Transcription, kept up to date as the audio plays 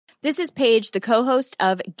This is Paige, the co-host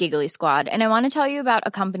of Giggly Squad, and I want to tell you about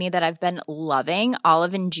a company that I've been loving,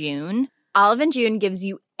 Olive & June. Olive & June gives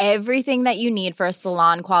you everything that you need for a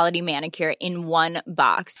salon-quality manicure in one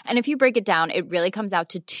box. And if you break it down, it really comes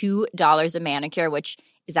out to $2 a manicure, which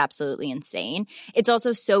is absolutely insane. It's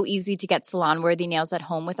also so easy to get salon-worthy nails at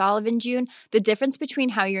home with Olive & June. The difference between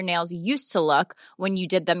how your nails used to look when you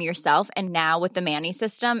did them yourself and now with the Mani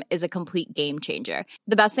system is a complete game changer.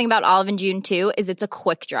 The best thing about Olive & June, too, is it's a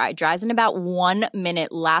quick dry. Dries in about 1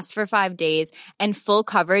 minute, lasts for 5 days, and full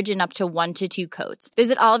coverage in up to 1 to 2 coats.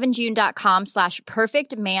 Visit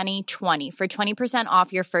oliveandjune.com/perfectmani20 for 20%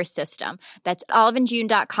 off your first system. That's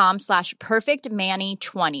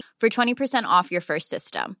oliveandjune.com/perfectmani20 for 20% off your first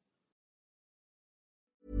system.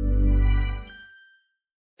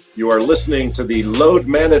 You are listening to the Load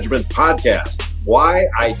Management Podcast. Why?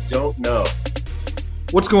 I don't know.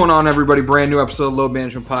 What's going on, everybody? Brand new episode of Load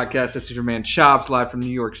Management Podcast. This is your man Chops, live from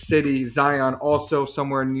New York City. Zion, also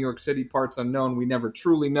somewhere in New York City, parts unknown. We never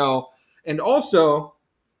truly know. And also,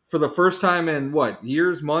 for the first time in,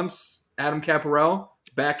 years, months, Adam Caparell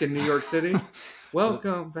back in New York City.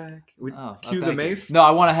 Welcome back. Cue the mace. No,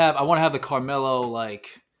 I want to have the Carmelo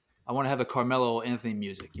I want to have the Carmelo Anthony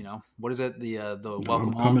music. You know what is it? The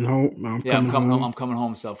welcome home. I'm coming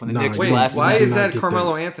home stuff. When the Knicks blasted. Why is that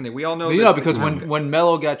Carmelo Anthony? We all know. You know, because when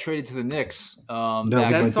Melo got traded to the Knicks,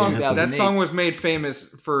 that song was made famous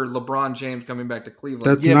for LeBron James coming back to Cleveland.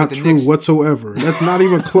 That's not true whatsoever. That's not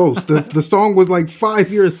even close. The song was like 5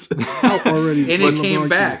 years out already, and it came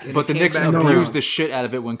back. But the Knicks abused the shit out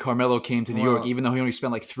of it when Carmelo came to New York, even though he only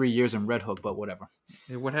spent like 3 years in Red Hook. But whatever.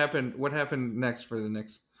 What happened? What happened next for the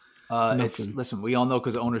Knicks? Listen, we all know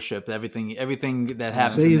because of ownership, everything that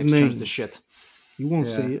happens in the Knicks turns to shit. You won't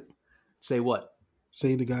say it. Say what?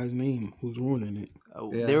 Say the guy's name who's ruining it.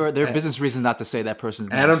 There are business reasons not to say that person's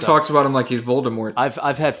name. Adam talks about him like he's Voldemort.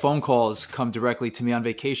 I've had phone calls come directly to me on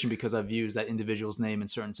vacation because I've used that individual's name in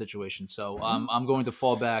certain situations. So I'm going to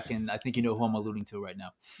fall back, and I think you know who I'm alluding to right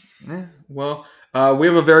now. Yeah. Well, we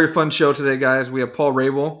have a very fun show today, guys. We have Paul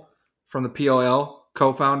Rabil from the PLL,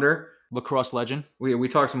 co-founder. Lacrosse legend. We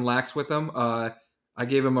talked some lax with him. I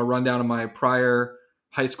gave him a rundown of my prior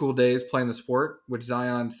high school days playing the sport, which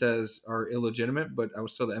Zion says are illegitimate, but I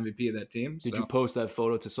was still the MVP of that team. Did you post that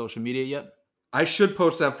photo to social media yet? I should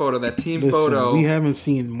post that photo, that team photo. We haven't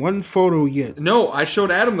seen one photo yet. No, I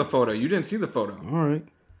showed Adam the photo. You didn't see the photo. All right.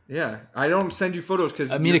 Yeah, I don't send you photos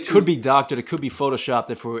because it could be doctored. It could be photoshopped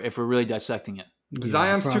if we're really dissecting it.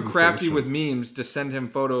 Zion's too crafty with memes to send him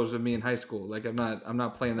photos of me in high school. Like I'm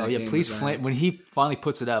not playing that game. Please flame when he finally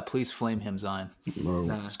puts it out. Please flame him, Zion.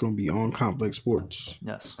 It's gonna be on Complex Sports.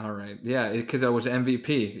 Yes. All right. Yeah, because I was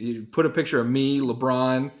MVP. You put a picture of me,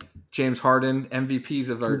 LeBron, James Harden, MVPs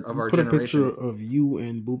of our generation. Put a picture of you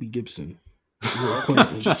and Booby Gibson.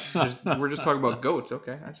 we're just talking about goats.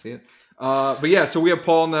 Okay, I see it. But yeah, so we have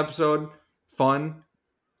Paul in the episode. Fun.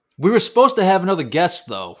 We were supposed to have another guest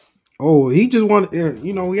though. Oh, he just wanted,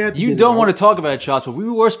 we had to. You don't want to talk about it, Chops, but we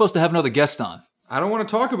were supposed to have another guest on. I don't want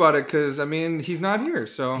to talk about it because, he's not here.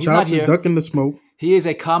 So he's not here. Ducking the smoke. He is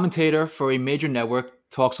a commentator for a major network,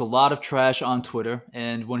 talks a lot of trash on Twitter,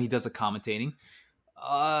 and when he does the commentating.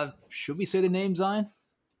 Should we say the name, Zion?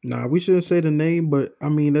 Nah, we shouldn't say the name, but,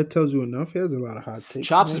 that tells you enough. He has a lot of hot takes.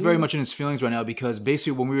 Chops is very much in his feelings right now because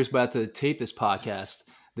basically when we were about to tape this podcast,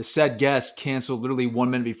 the said guest canceled literally 1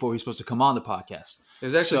 minute before he was supposed to come on the podcast. It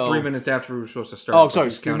was actually 3 minutes after we were supposed to start. Oh, sorry,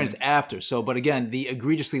 3 minutes after. So, but again, the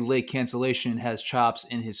egregiously late cancellation has Chops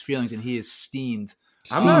in his feelings, and he is steamed.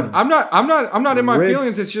 I'm not in my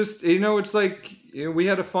feelings. It's just it's like we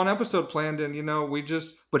had a fun episode planned, and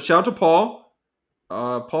But shout out to Paul.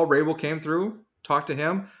 Paul Rabil came through. Talked to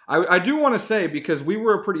him. I do want to say because we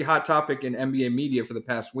were a pretty hot topic in NBA media for the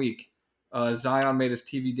past week. Zion made his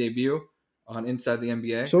TV debut on Inside the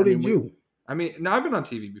NBA. So did you. No, I've been on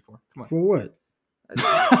TV before. Come on. For what?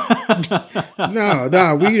 No,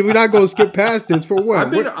 we're not going to skip past this. For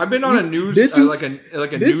what? I've been on a news like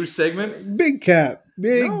a news segment. Big cap,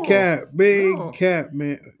 man.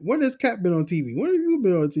 When has Cap been on TV? When have you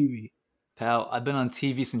been on TV? Pal, I've been on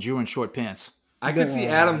TV since you were in short pants. I could see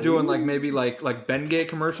Adam doing maybe Bengay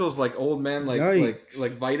commercials, like old men,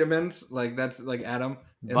 like vitamins, like that's like Adam.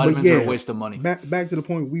 Vitamins are a waste of money. Back to the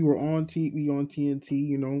point, we were on on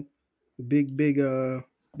TNT.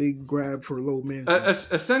 Big grab for low management.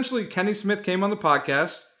 Essentially, Kenny Smith came on the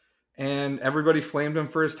podcast, and everybody flamed him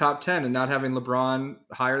for his top 10 and not having LeBron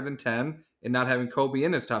higher than 10 and not having Kobe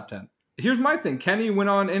in his top 10. Here's my thing. Kenny went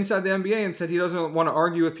on Inside the NBA and said he doesn't want to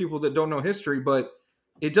argue with people that don't know history, but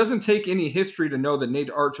it doesn't take any history to know that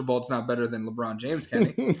Nate Archibald's not better than LeBron James,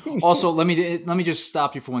 Kenny. Also, let me just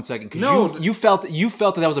stop you for 1 second because you felt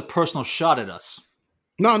that was a personal shot at us.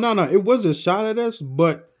 No. It was a shot at us,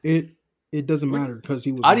 but it doesn't matter because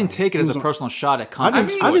he was. I didn't take it as a personal shot at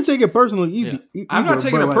Contact Sports. I didn't take it personally easy. Yeah. I'm not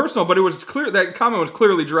taking it personal, but it was clear that comment was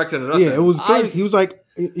clearly directed at us. Yeah, it was clear. He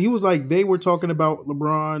was like they were talking about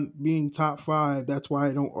LeBron being top 5. That's why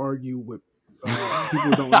I don't argue with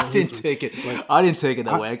people. Don't. I didn't take it. I didn't take it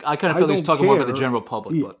that way. I kind of feel he's talking more about the general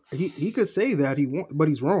public. But he could say that but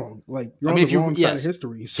he's wrong. Like you're on the wrong side of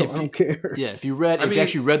history, so I don't care. Yeah, if you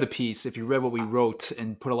actually read the piece, if you read what we wrote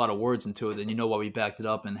and put a lot of words into it, then you know why we backed it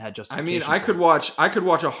up and had justification. I could watch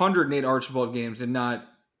 100 Nate Archibald games and not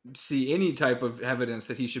see any type of evidence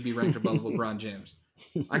that he should be ranked above LeBron James.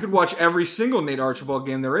 I could watch every single Nate Archibald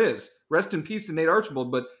game there is. Rest in peace to Nate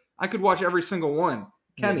Archibald, but I could watch every single one.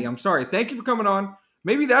 Kenny, I'm sorry. Thank you for coming on.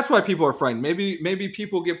 Maybe that's why people are frightened. Maybe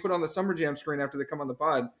people get put on the Summer Jam screen after they come on the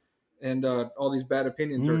pod, and all these bad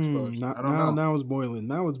opinions are exposed. I don't know. Now it's boiling.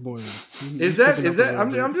 Is that?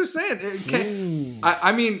 I'm just saying.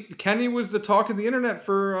 I mean, Kenny was the talk of the internet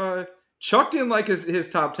for. Chuck didn't like his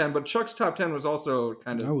top 10, but Chuck's top 10 was also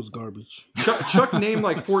kind of... That was garbage. Chuck named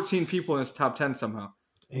like 14 people in his top 10 somehow.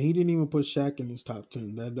 And he didn't even put Shaq in his top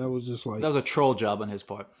 10. That was just like... That was a troll job on his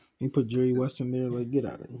part. He put Jerry West in there, like, get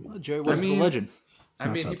out of here. Well, Jerry West is a legend. I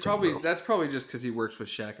mean, that's probably just because he works with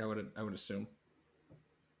Shaq, I would assume.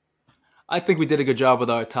 I think we did a good job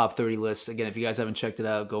with our top 30 list. Again, if you guys haven't checked it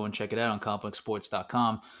out, go and check it out on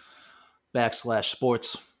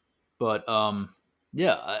complexsports.com/sports. But...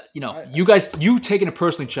 yeah, you taking it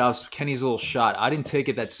personally, Chops. Kenny's a little shot. I didn't take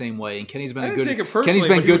it that same way, and Kenny's been good. Kenny's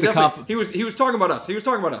been good to comp. He was talking about us. It's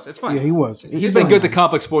fine. Yeah, he was. He's been good to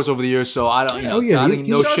Complex Sports over the years, so I don't. I think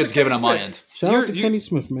no shit's given on my end. Shout out to Kenny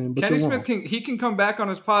Smith, man. Kenny Smith can come back on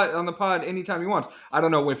the pod anytime he wants. I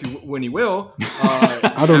don't know when he will.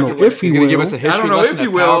 I don't know if he's will. Going to give us a history lesson. I don't know if he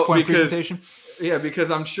will because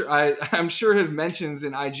I'm sure his mentions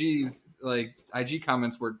in IG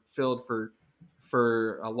comments were filled for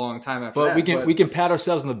a long time after that. But we can pat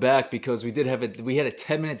ourselves on the back because we had a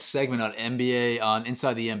 10-minute segment on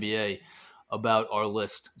Inside the NBA about our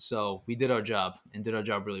list. So we did our job and did our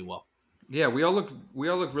job really well. Yeah, we all look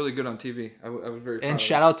really good on TV. I was very proud. And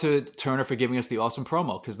shout out to Turner for giving us the awesome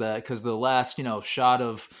promo because the last shot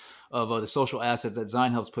of the social assets that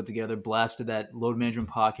Zion helps put together blasted that Load Management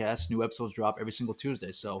podcast. New episodes drop every single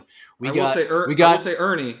Tuesday. So I will say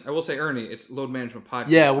Ernie. It's Load Management podcast.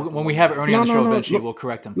 Yeah, when we have Ernie on the show eventually, we'll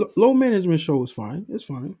correct him. Load Management show is fine. It's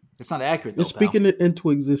fine. It's not accurate though, it's speaking it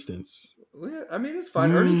into existence. Yeah, I mean, it's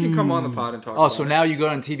fine. Ernie can come on the pod and talk about it. Now you go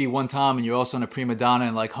on TV one time and you're also on a prima donna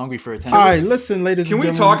and like hungry for attention. All right, listen, ladies and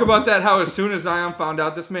gentlemen. Can we talk about that? How as soon as Zion found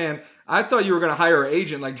out this man, I thought you were going to hire an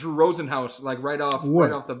agent like Drew Rosenhaus, like right off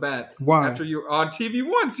the bat. Why? After you were on TV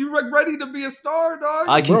once, you were like ready to be a star, dog.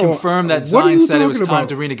 I can confirm that Zion said it was time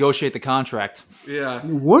to renegotiate the contract. Yeah.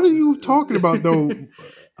 What are you talking about, though?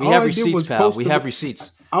 We have receipts, pal. We have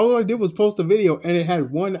receipts. All I did was post a video, and it had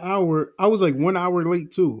 1 hour. I was like 1 hour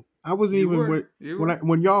late too. I wasn't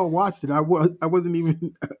when y'all watched it. I wasn't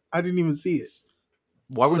even. I didn't even see it.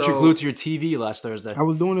 Why weren't you glued to your TV last Thursday? I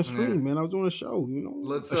was doing a stream, man. I was doing a show.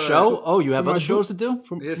 A show? Oh, you have other shows to do?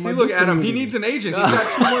 See, look, Adam. He needs an agent. He's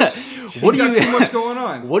got too much. Too much going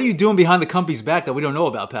on. What are you doing behind the company's back that we don't know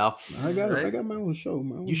about, pal? I got my own show.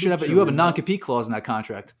 You have a non-compete clause in that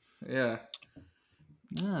contract. Yeah.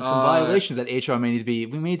 Some violations that HR may need to be.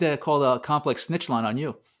 We need to call the complex snitch line on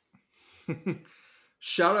you.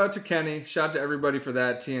 Shout out to Kenny. Shout out to everybody for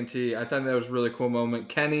that, TNT. I thought that was a really cool moment.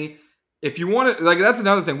 Kenny, if you want to, that's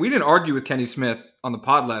another thing. We didn't argue with Kenny Smith on the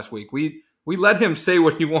pod last week. We let him say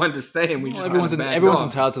what he wanted to say, and everyone's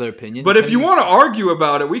entitled to their opinion. But if you want to argue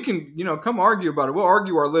about it, we can, come argue about it. We'll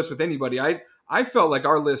argue our list with anybody. I felt like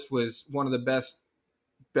our list was one of the best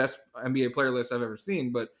NBA player lists I've ever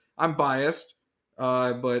seen, but I'm biased.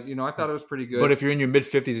 But I thought it was pretty good. But if you're in your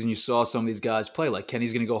mid-50s and you saw some of these guys play, like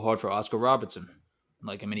Kenny's going to go hard for Oscar Robertson.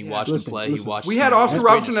 He watched him play. We had Oscar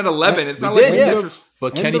Robertson at 11. It's not like we did.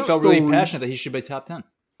 But Kenny felt really passionate that he should be top 10.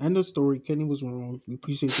 End of story. Kenny was wrong. We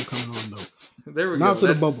appreciate you coming on, though. There we go. Now to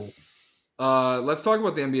the bubble. Let's talk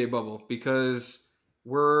about the NBA bubble because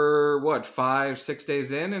we're 5-6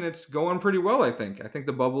 days in, and it's going pretty well. I think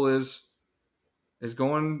the bubble is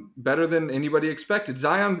going better than anybody expected.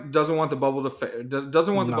 Zion doesn't want the bubble to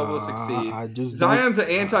succeed. Zion's an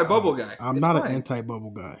anti-bubble guy. I'm not an anti-bubble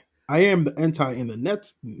guy. I am the anti in the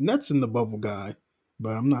Nets in the bubble guy,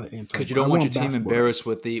 but I'm not an anti. Because you don't want your team embarrassed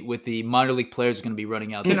with the minor league players going to be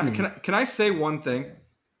running out. Can I say one thing?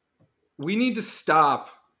 We need to stop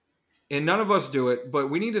and none of us do it,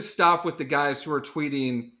 but we need to stop with the guys who are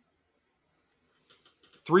tweeting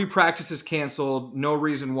 3 practices canceled, no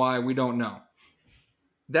reason why, we don't know.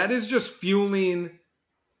 That is just fueling,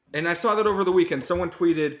 and I saw that over the weekend. Someone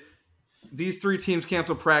tweeted, these 3 teams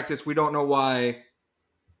canceled practice, we don't know why.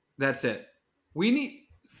 That's it.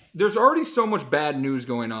 There's already so much bad news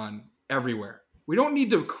going on everywhere. We don't need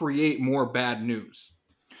to create more bad news.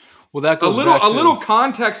 Well, that goes a little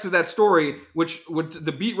context to that story, which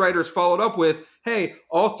the beat writers followed up with, hey,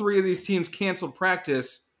 all 3 of these teams canceled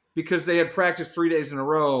practice because they had practiced 3 days in a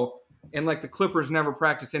row, and like the Clippers never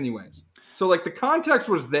practice anyways. So like the context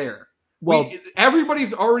was there. Well,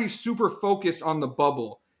 everybody's already super focused on the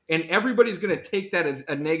bubble, and everybody's going to take that as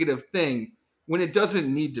a negative thing when it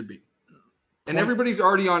doesn't need to be. And everybody's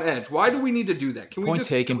already on edge. Why do we need to do that? Can we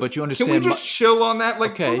just chill on that?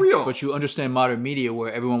 Like, for real. But you understand modern media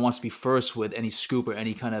where everyone wants to be first with any scoop or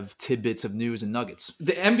any kind of tidbits of news and nuggets.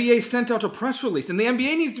 The NBA sent out a press release, and the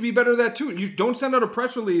NBA needs to be better at that too. You don't send out a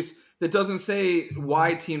press release that doesn't say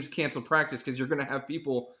why teams cancel practice, because you're going to have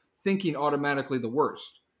people thinking automatically the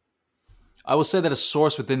worst. I will say that a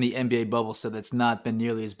source within the NBA bubble said that's not been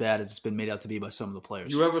nearly as bad as it's been made out to be by some of the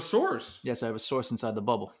players. You have a source? Yes, I have a source inside the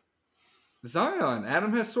bubble. Zion,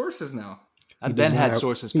 Adam has sources now. Ben had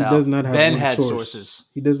sources, pal. He does not have Ben had sources.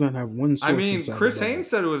 He does not have one source. I mean, Chris Haynes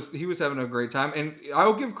said he was having a great time, and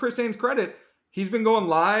I'll give Chris Haynes credit. He's been going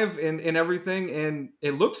live and everything, and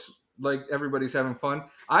it looks like everybody's having fun.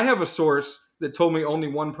 I have a source that told me only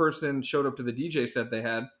one person showed up to the DJ set they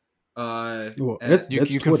had.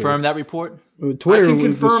 You confirm that report? Twitter, I can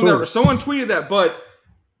confirm that. Someone tweeted that, but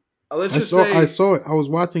I saw it. I was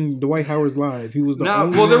watching Dwight Howard's live. He was the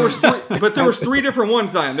only well, there was 3, but there was 3 different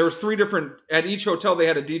ones, Zion. There was 3 different at each hotel. They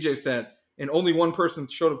had a DJ set, and only one person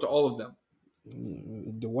showed up to all of them.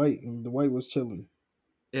 Dwight was chilling.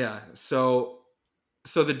 Yeah. So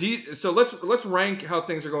let's rank how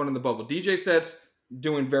things are going in the bubble. DJ sets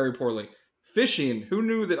doing very poorly. Fishing. Who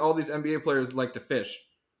knew that all these NBA players like to fish?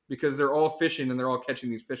 Because they're all fishing and they're all catching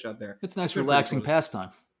these fish out there. It's nice, relaxing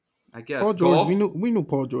pastime. I guess. Paul George, we knew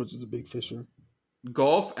Paul George is a big fisher.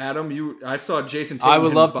 Golf, Adam, I saw Jason Tatum. I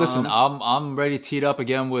would love. Listen, I'm ready to tee it up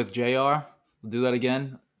again with JR. We'll do that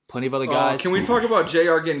again. Plenty of other guys. Can we talk about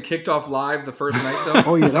JR getting kicked off live the first night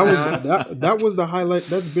though? Oh yeah, that was the highlight.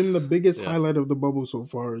 That's been the biggest highlight of the bubble so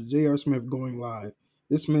far. Is J.R. Smith going live?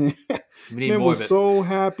 This man was so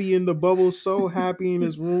happy in the bubble, so happy in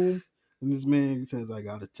his room. And this man says, "I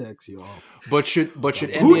got a text, y'all." But should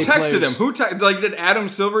NBA who texted players... him? Did Adam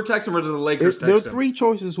Silver text him, or did the Lakers text him? There are 3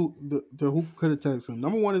 choices who could have texted him.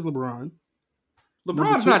 Number 1 is LeBron.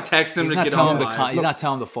 LeBron's not texting him to get on live. He's not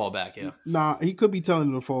telling him to fall back. Yeah, nah, he could be telling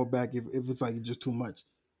him to fall back if it's like just too much.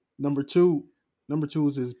 Number two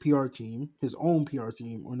is his PR team, his own PR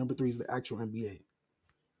team, or number 3 is the actual NBA.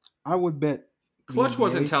 I would bet. Clutch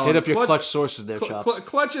wasn't telling. Hit up your Clutch sources there, Chops.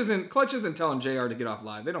 Clutch isn't telling JR to get off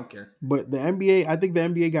live. They don't care. But the NBA, I think the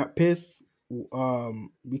NBA got pissed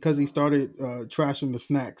because he started trashing the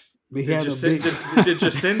snacks. Did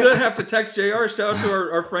Jacinda have to text JR? Shout out to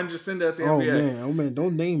our friend Jacinda at the NBA. Oh man,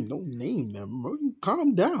 don't name them, bro. You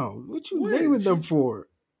calm down. What you naming them for?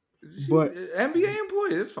 But NBA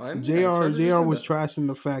employee, it's fine. JR was trashing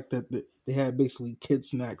the fact that they had basically kid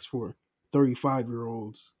snacks for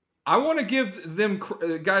 35-year-olds. I want to give them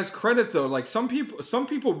guys credit though. Like some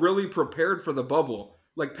people really prepared for the bubble.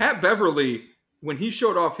 Like Pat Beverly, when he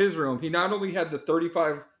showed off his room, he not only had the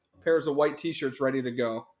 35 pairs of white T-shirts ready to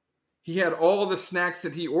go, he had all the snacks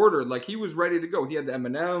that he ordered. Like he was ready to go. He had the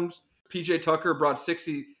M&Ms. PJ Tucker brought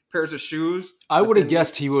 60 pairs of shoes. I would have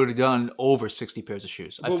guessed he would have done over 60 pairs of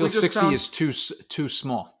shoes. I feel 60 is too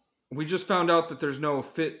small. We just found out that there's no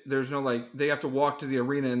fit. There's no they have to walk to the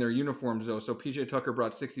arena in their uniforms though. So PJ Tucker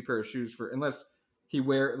brought 60 pair of shoes unless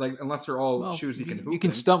they're all shoes he can hoop. You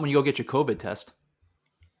can stunt when you go get your COVID test.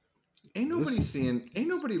 Ain't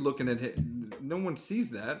nobody looking at it. No one sees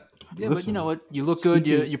that. Yeah, but you know what? You look good,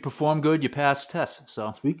 you perform good, you pass tests. So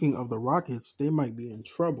speaking of the Rockets, they might be in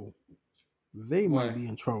trouble. Might be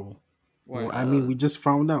in trouble. Why? Well, I mean, we just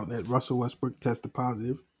found out that Russell Westbrook tested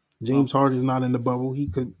positive. James Harden's not in the bubble. He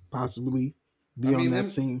could possibly be on that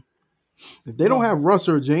scene. If they don't have Russ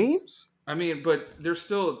or James, but they're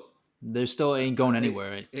still ain't going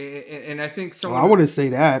anywhere. Right? And I think I wouldn't say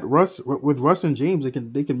that. With Russ and James,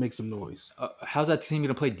 they can make some noise. How's that team going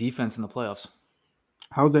to play defense in the playoffs?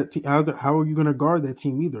 How are you going to guard that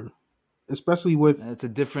team either? Especially with it's a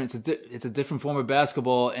different form of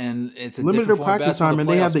basketball, and it's a limited different practice time, and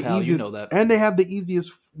they have the easiest. You know that. And they have the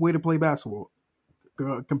easiest way to play basketball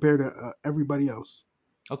compared to everybody else.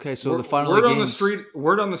 Okay, so the final games...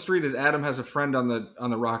 Word on the street is Adam has a friend on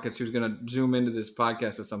the Rockets who's going to zoom into this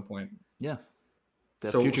podcast at some point. Yeah,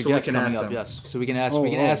 future guest coming up. Yes, so we can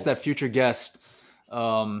ask that future guest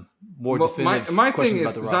more definitive. My thing is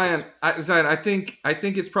about the Rockets. Zion. I think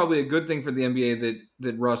it's probably a good thing for the NBA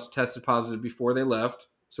that Russ tested positive before they left,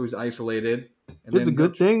 so he's isolated. It's a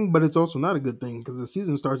good thing, but it's also not a good thing because the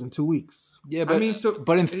season starts in 2 weeks. Yeah, but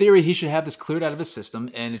but in theory, he should have this cleared out of his system,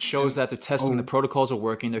 and it shows that they're testing, the protocols are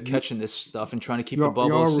working, they're catching this stuff and trying to keep the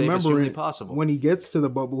bubble as safe as humanly possible. When he gets to the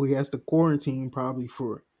bubble, he has to quarantine probably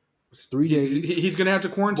for 3 days. He's going to have to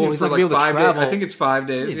quarantine for like 5 days. I think it's 5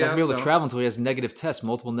 days. He's not going to be able to travel until he has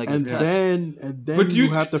multiple negative tests. And then you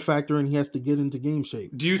have to factor in he has to get into game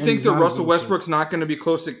shape. Do you think that Russell Westbrook's not going to be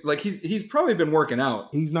close to, like, he's probably been working out.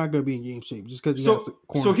 He's not going to be in game shape just because he has to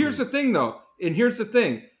quarantine. So here's the thing, though. And here's the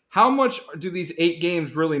thing. How much do these 8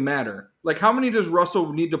 games really matter? Like, how many does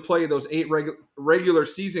Russell need to play those 8 regular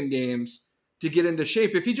season games to get into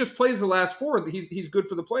shape? If he just plays the last 4, he's good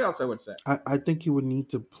for the playoffs, I would say. I think he would need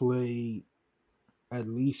to play at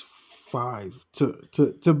least 5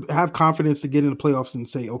 to have confidence to get in the playoffs and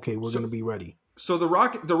say, okay, we're going to be ready. So the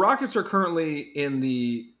Rockets are currently in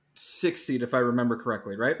the 6th seed, if I remember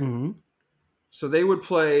correctly, right? Mm-hmm. So they would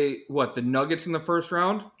play the Nuggets in the first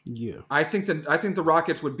round. Yeah, I think the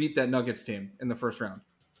Rockets would beat that Nuggets team in the first round.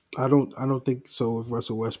 I don't think so. If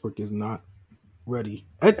Russell Westbrook is not ready,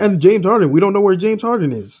 and James Harden, we don't know where James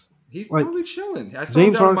Harden is. He's probably chilling. I saw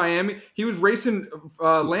him down in Miami. He was racing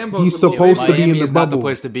Lambos. He's supposed to be in the bubble. Not the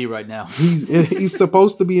place to be right now. He's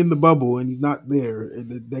supposed to be in the bubble, and he's not there.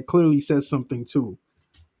 That clearly says something too.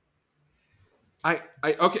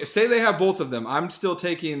 Okay. Say they have both of them. I'm still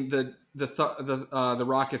taking the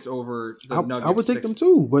Rockets over the Nuggets. I would take them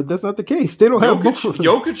too, but that's not the case. They don't have both of them.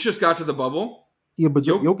 Jokic just got to the bubble. Yeah, but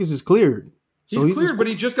Jokic is cleared. He's cleared, but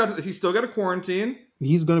he's still got a quarantine.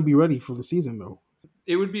 He's going to be ready for the season, though.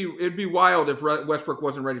 It'd be wild if Westbrook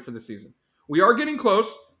wasn't ready for the season. We are getting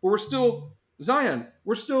close, but we're still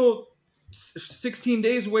 16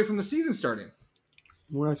 days away from the season starting.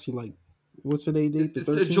 We're actually like, what's the date? The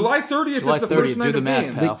 13th? July 30th is the first night of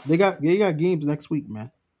games. They got games next week,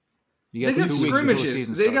 man. They got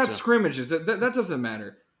scrimmages. They got scrimmages. That doesn't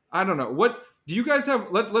matter. I don't know. What do you guys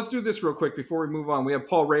have? Let's do this real quick before we move on. We have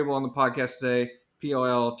Paul Rabil on the podcast today.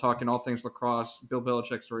 PLL talking all things lacrosse, Bill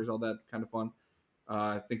Belichick stories, all that kind of fun.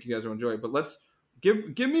 I think you guys will enjoy it. But let's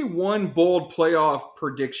give me one bold playoff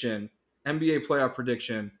prediction, NBA playoff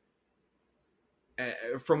prediction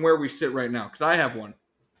from where we sit right now, because I have one.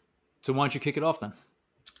 So why don't you kick it off then?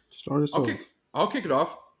 Start us off. I'll kick it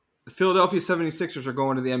off. The Philadelphia 76ers are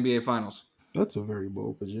going to the NBA Finals. That's a very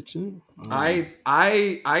bold prediction. I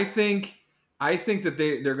think that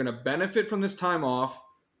they're going to benefit from this time off.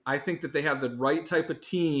 I think that they have the right type of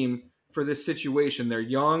team for this situation. They're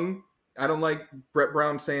young. I don't like Brett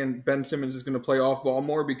Brown saying Ben Simmons is going to play off ball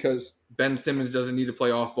more, because Ben Simmons doesn't need to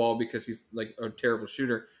play off ball because he's like a terrible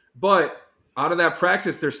shooter. But out of that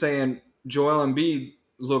practice, they're saying Joel Embiid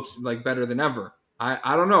looks like better than ever.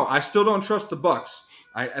 I don't know. I still don't trust the Bucks.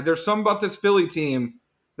 There's something about this Philly team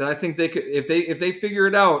that I think they could, if they figure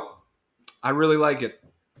it out, I really like it.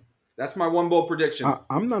 That's my one bold prediction.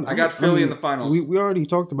 I got Philly in the finals. We already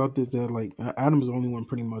talked about this. That like Adam's the only one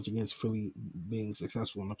pretty much against Philly being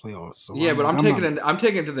successful in the playoffs. So yeah, but I'm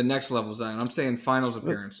taking it to the next level, Zion. I'm saying finals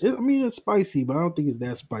appearance. It's spicy, but I don't think it's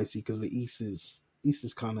that spicy because the East is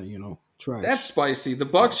kind of trash. That's spicy. The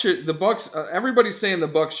Bucks. Everybody's saying the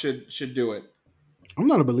Bucks should do it. I'm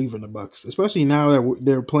not a believer in the Bucks, especially now that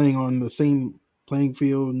they're playing on the same playing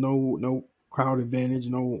field. No crowd advantage,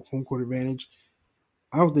 no home court advantage.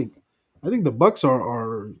 I think the Bucks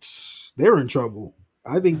they're in trouble.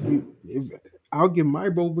 I think I'll give my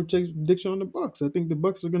bold prediction on the Bucks. I think the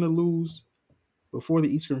Bucks are going to lose before the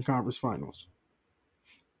Eastern Conference Finals.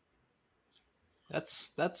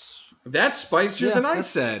 That's spicier than I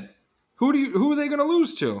said. Who are they going to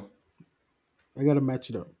lose to? I got to match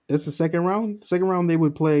it up. That's the second round. Second round they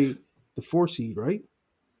would play the 4 seed, right?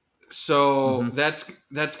 So that's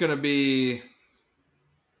going to be.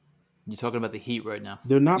 You're talking about the Heat right now.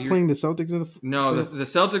 They're not playing the Celtics in the the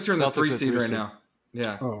Celtics are in the 3 seed right now.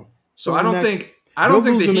 Yeah. Oh. So I don't think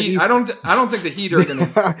the Heat. I don't think the Heat are gonna.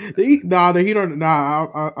 the Heat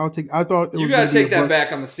are. I'll take. I thought you gotta take that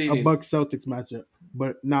back on the seeding. A Bucks Celtics matchup,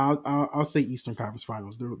 but I'll say Eastern Conference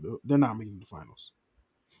Finals. They're not making the finals.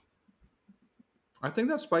 I think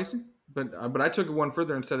that's spicy, but I took it one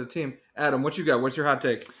further and said a team. Adam, what you got? What's your hot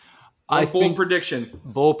take?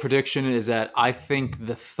 Bold prediction is that I think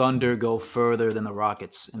the Thunder go further than the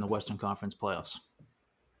Rockets in the Western Conference playoffs.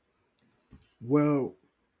 Well,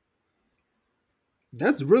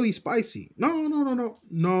 That's really spicy.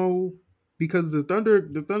 No, because the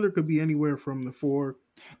Thunder could be anywhere from the 4.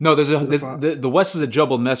 No, the West is a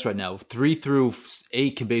jumbled mess right now. 3 through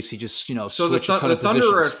 8 can basically just so switch a ton the of Thunder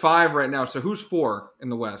positions. are at 5 right now. So who's 4 in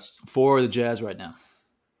the West? 4 are the Jazz right now.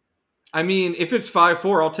 I mean, if it's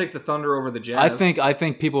 5-4, I'll take the Thunder over the Jazz. I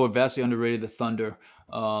think people have vastly underrated the Thunder.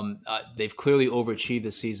 They've clearly overachieved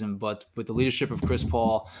this season, but with the leadership of Chris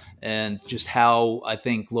Paul and just how I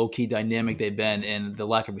think low-key dynamic they've been and the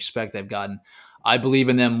lack of respect they've gotten, I believe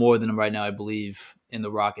in them more than right now I believe in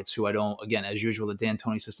the Rockets, who I don't, again, as usual, the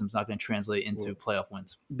D'Antoni system is not going to translate into playoff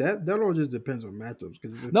wins. That all just depends on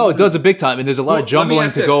matchups. No, it does a big time, and there's a lot of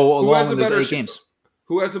jumbling to go along with those 8 games.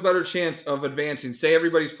 Who has a better chance of advancing? Say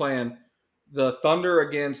everybody's playing the Thunder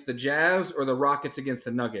against the Jazz or the Rockets against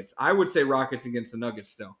the Nuggets. I would say Rockets against the Nuggets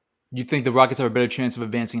still. You think the Rockets have a better chance of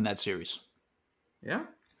advancing in that series? Yeah.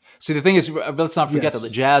 See, the thing is, let's not forget that the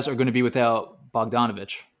Jazz are going to be without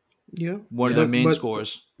Bogdanovich. Yeah, one of their main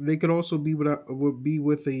scorers. They could also be with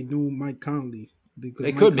a new Mike Conley.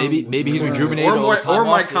 They could maybe he's rejuvenated or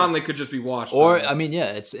Mike Conley could just be washed. Or I mean,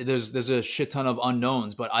 there's a shit ton of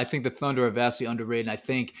unknowns, but I think the Thunder are vastly underrated. And I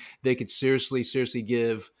think they could seriously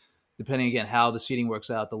give, depending again how the seeding works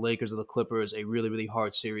out, the Lakers or the Clippers a really really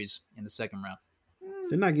hard series in the second round.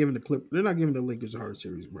 They're not giving the Lakers a hard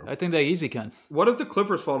series, bro. I think they easily can. What if the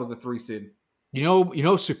Clippers fall to the 3 seed? You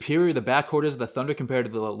know, superior the backcourt is the Thunder compared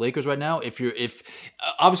to the Lakers right now. If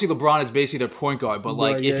obviously LeBron is basically their point guard, but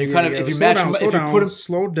like if you put him,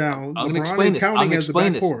 slow down. I'm going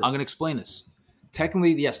to explain this.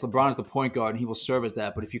 Technically, yes, LeBron is the point guard and he will serve as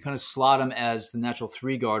that. But if you kind of slot him as the natural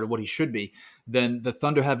 3 guard or what he should be, then the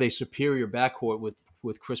Thunder have a superior backcourt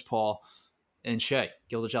with Chris Paul and Shea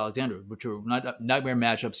Gilgeous-Alexander, which are nightmare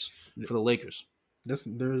matchups for the Lakers.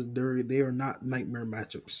 They are not nightmare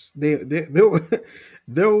matchups.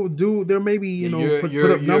 They'll maybe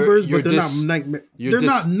put up numbers, but they're not nightmare. They're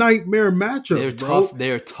not nightmare matchups. They're bro. tough.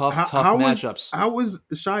 They are tough matchups. How is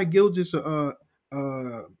Shai Gilgeous a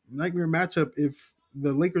nightmare matchup if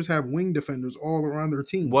the Lakers have wing defenders all around their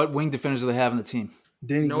team? What wing defenders do they have on the team?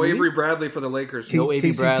 Avery Bradley for the Lakers. No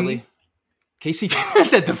Avery Bradley.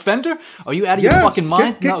 KCP, the defender? Are you out of your fucking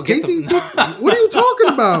mind? What are you talking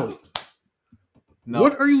about? No.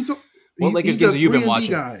 What are you talking? What Lakers games have you been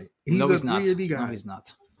watching? He's no, he's not. Guy. No, he's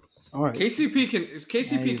not. All right. KCP can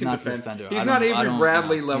defend. He's not Avery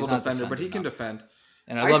Bradley level defender, but he can defend.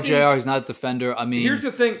 And I love JR. He's not a defender. I mean, here's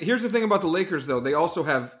the thing about the Lakers, though. They also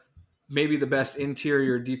have maybe the best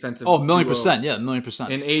interior defensive. Oh, 1,000,000%. Yeah,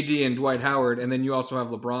 1,000,000%. And AD and Dwight Howard, and then you also have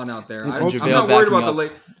LeBron out there.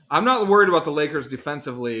 I'm not worried about the Lakers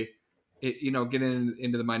defensively. Getting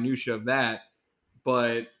into the minutia of that,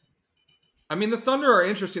 but I mean the Thunder are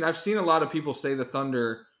interesting. I've seen a lot of people say the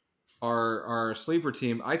Thunder are a sleeper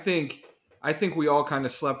team. I think we all kind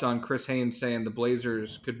of slept on Chris Haynes saying the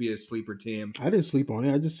Blazers could be a sleeper team. I didn't sleep on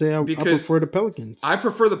it. I just say I prefer the Pelicans. I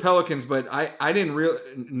prefer the Pelicans, but I didn't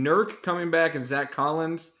Nurk coming back and Zach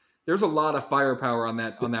Collins. There's a lot of firepower on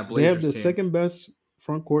that Blazers team. They have the second best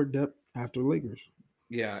front court depth after the Lakers.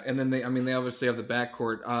 Yeah, and then they obviously have the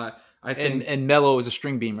backcourt. I think and Melo is a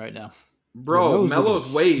string beam right now. Bro,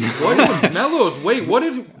 Melo's weight. Melo's weight. What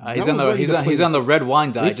did he's on the red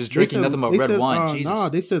wine diet, just drinking nothing but red wine. Jesus. Nah,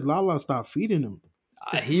 they said Lala stopped feeding him.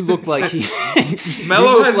 He looked like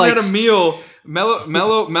Melo hasn't had a meal.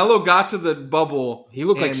 Melo got to the bubble. He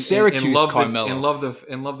looked like Syracuse Carmelo and loved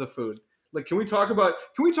the food. Like, can we talk about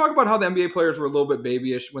how the NBA players were a little bit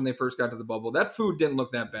babyish when they first got to the bubble? That food didn't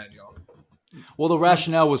look that bad, y'all. Well, the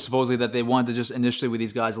rationale was supposedly that they wanted to just initially, with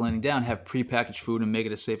these guys landing down, have prepackaged food and make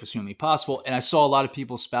it as safe as humanly possible. And I saw a lot of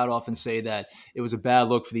people spout off and say that it was a bad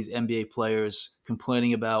look for these NBA players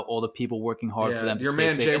complaining about all the people working hard for them to stay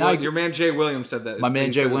safe. Your man Jay Williams said that. My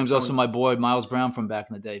man Jay Williams, also my boy Miles Brown from back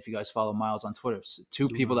in the day. If you guys follow Miles on Twitter, two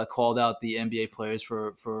people that called out the NBA players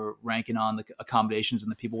for ranking on the accommodations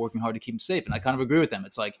and the people working hard to keep them safe. And I kind of agree with them.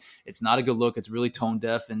 It's like, it's not a good look. It's really tone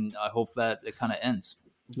deaf, and I hope that it kind of ends.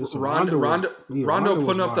 Rondo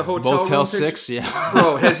putting up the hotel Motel room 6, yeah.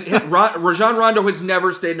 Bro, Rajon Rondo has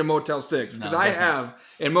never stayed in a Motel 6 because I have,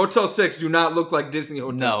 and Motel 6 do not look like Disney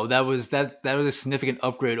hotels. No, that was a significant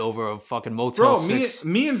upgrade over a fucking Motel 6.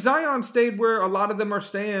 Me and Zion stayed where a lot of them are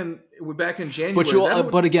staying back in January.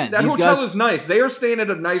 But again, that these hotel guys, is nice. They are staying at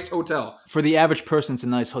a nice hotel. For the average person, it's a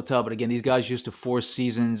nice hotel. But again, these guys used to 4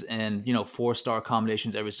 seasons and 4-star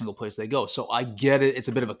accommodations every single place they go. So I get it. It's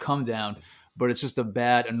a bit of a come down. But it's just a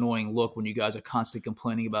bad, annoying look when you guys are constantly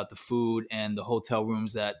complaining about the food and the hotel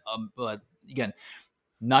rooms that, but again,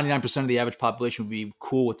 99% of the average population would be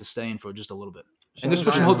cool with the staying for just a little bit. And they're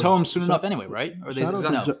switching hotel rooms soon enough anyway, right? Or shout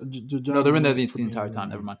out to no, they're in there the entire time.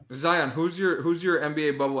 Never mind. Zion, who's your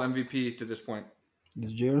NBA bubble MVP to this point?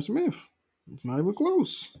 It's J.R. Smith. It's not even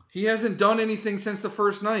close. He hasn't done anything since the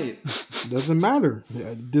first night. Doesn't matter.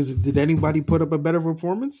 Did anybody put up a better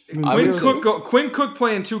performance? Quinn Cook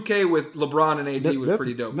playing 2K with LeBron and AD was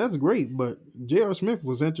pretty dope. That's great, but J.R. Smith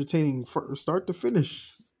was entertaining from start to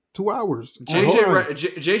finish. 2 hours.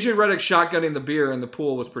 JJ Redick shotgunning the beer in the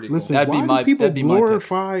pool was pretty cool. Listen, why do people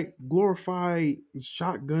glorify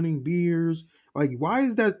shotgunning beers? Like, why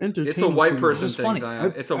is that entertaining? It's a white person thing,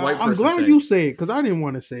 Zion. It's a white person thing. I'm glad you say it because I didn't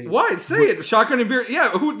want to say it. Why? Say it. Shotgunning beer. Yeah.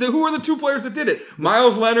 Who are the two players that did it?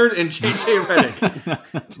 Miles Leonard and JJ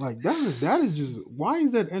Redick. Like that is just, why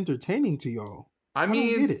is that entertaining to y'all? I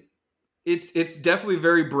mean, don't get it. It's definitely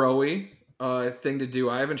very bro-y thing to do.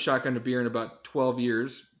 I haven't shotgunned a beer in about 12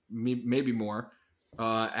 years, maybe more.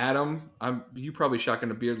 Adam, you probably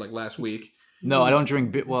shotgunned a beer like last week. No, I don't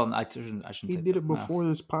drink beer. Well, I shouldn't. He did it before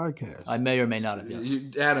this podcast. I may or may not have, yes.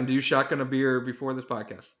 Adam, do you shotgun a beer before this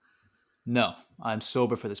podcast? No, I'm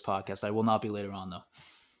sober for this podcast. I will not be later on, though.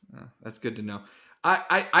 Oh, that's good to know.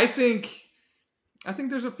 I think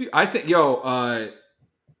there's a few.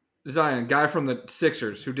 Zion, guy from the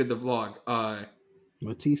Sixers who did the vlog.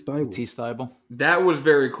 Matisse Thybulle. That was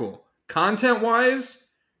very cool. Content-wise,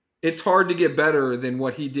 it's hard to get better than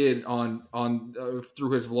what he did on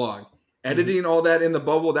through his vlog. Editing all that in the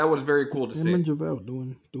bubble, that was very cool to see. Him and JaVale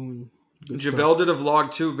doing JaVale did a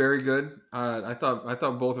vlog too, very good. I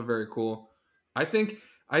thought both are very cool. I think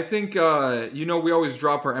we always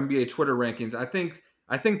drop our NBA Twitter rankings. I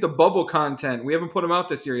think the bubble content, we haven't put them out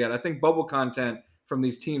this year yet. I think bubble content from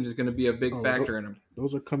these teams is going to be a big factor in them.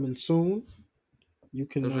 Those are coming soon. You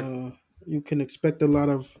can expect a lot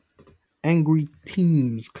of angry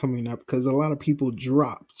teams coming up because a lot of people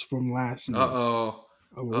dropped from last night.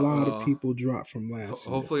 A lot of people dropped from last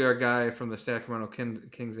night. Hopefully our guy from the Sacramento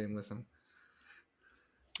Kings ain't listen.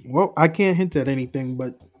 Well, I can't hint at anything,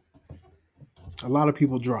 but a lot of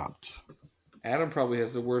people dropped. Adam probably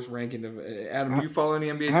has the worst ranking of Adam. Do you follow any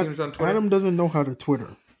NBA teams on Twitter? Adam doesn't know how to Twitter.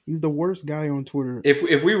 He's the worst guy on Twitter.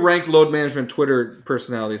 If we ranked load management Twitter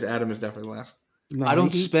personalities, Adam is definitely last. No, I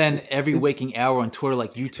don't spend every waking hour on Twitter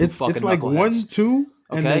like you two fucking It's like knuckleheads. 1, 2,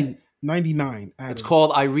 and then 99. Adam. It's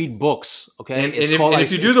called I read books. Okay, and if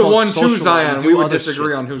you do the 1, 2, Zion, we would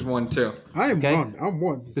disagree on who's 1, 2. I am one. I'm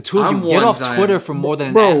one. The two of you get off Twitter for more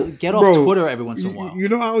than an hour. Get off Twitter every once in a while. You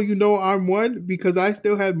know how you know I'm one? Because I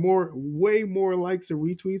still had way more likes and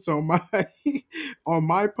retweets on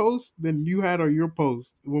my post than you had on your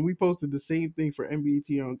post when we posted the same thing for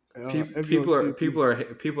NBT on.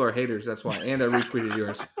 People are haters. That's why, and I retweeted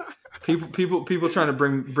yours. People trying to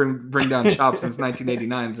bring down Chops since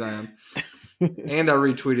 1989, Zion. And I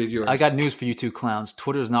retweeted yours. I got news for you two clowns.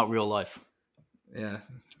 Twitter is not real life. Yeah,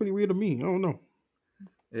 it's pretty weird to me. I don't know.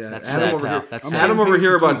 Yeah, that's Adam over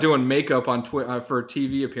here about doing makeup on Twitter for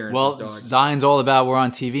TV appearances. Well, dog. Zion's all about we're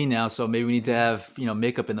on TV now, so maybe we need to have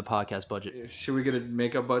makeup in the podcast budget. Should we get a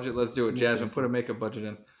makeup budget? Let's do it, Jasmine. Put a makeup budget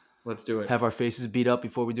in. Let's do it. Have our faces beat up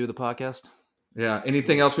before we do the podcast. Yeah.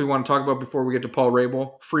 Anything else we want to talk about before we get to Paul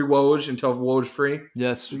Rabil? Free Woj until Woj free.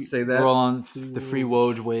 Yes. Say that. We're all on the free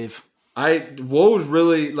Woj wave. Woj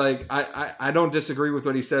really, like, I don't disagree with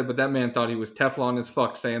what he said, but that man thought he was Teflon as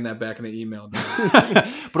fuck saying that back in the email.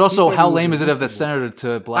 But also, how lame is it of the senator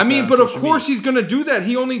to blast but of course he's going to do that.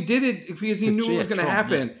 He only did it because he knew it was going to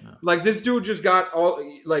happen. Yeah. Like, this dude just got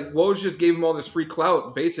Woj just gave him all this free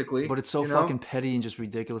clout, basically. But it's so fucking petty and just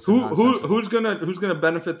ridiculous. Who's gonna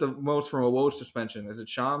benefit the most from a Woj suspension? Is it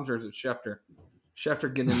Shams or is it Schefter?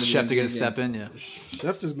 Schefter getting into Schefter going to step in, yeah.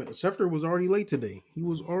 Schefter was already late today. He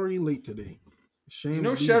was already late today.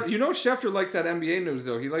 Schefter likes that NBA news,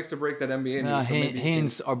 though. He likes to break that NBA news.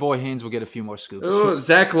 Haynes, our boy Haynes will get a few more scoops.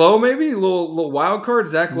 Zach Lowe, maybe? A little wild card?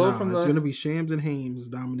 Zach Lowe from the... It's going to be Shams and Haynes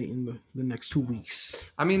dominating the next 2 weeks.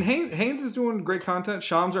 I mean, Haynes is doing great content.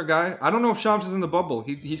 Shams our guy. I don't know if Shams is in the bubble.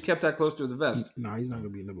 He's kept that close to the vest. No, he's not going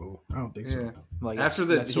to be in the bubble. I don't think so. Yeah. Like, after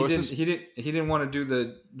that, he didn't want to do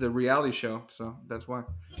the reality show, so that's why.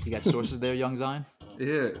 You got sources there, young Zion?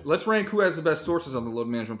 Yeah. Let's rank who has the best sources on the Load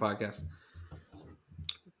Management Podcast.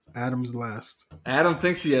 Adam's last. Adam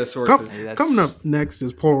thinks he has sources. Coming up next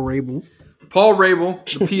is Paul Rabil. Paul Rabil,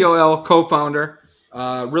 the PLL co-founder.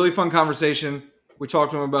 Really fun conversation. We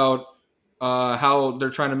talked to him about how they're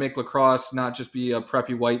trying to make lacrosse not just be a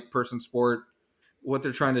preppy white person sport. What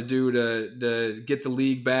they're trying to do to get the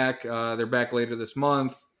league back. They're back later this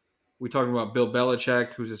month. We talked about Bill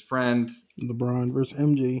Belichick, who's his friend. LeBron versus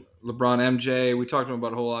MJ. We talked to him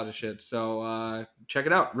about a whole lot of shit. So check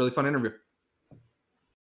it out. Really fun interview.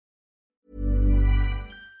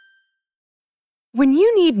 When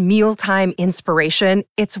you need mealtime inspiration,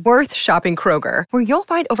 it's worth shopping Kroger, where you'll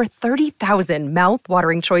find over 30,000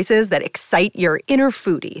 mouth-watering choices that excite your inner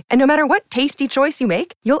foodie. And no matter what tasty choice you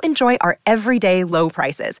make, you'll enjoy our everyday low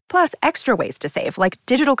prices, plus extra ways to save, like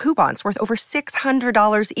digital coupons worth over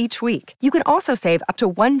 $600 each week. You can also save up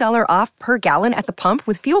to $1 off per gallon at the pump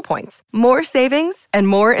with fuel points. More savings and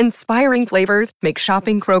more inspiring flavors make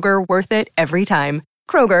shopping Kroger worth it every time.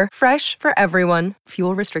 Kroger, fresh for everyone.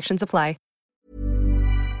 Fuel restrictions apply.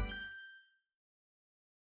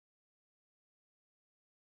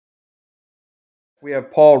 We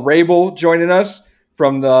have Paul Rabil joining us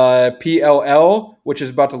from the PLL, which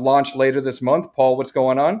is about to launch later this month. Paul, what's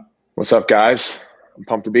going on? What's up, guys? I'm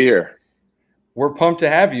pumped to be here. We're pumped to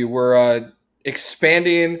have you. We're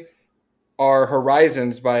expanding our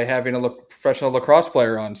horizons by having a professional lacrosse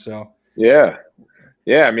player on. So yeah.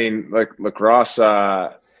 I mean, like lacrosse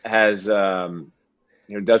has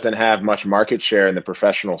doesn't have much market share in the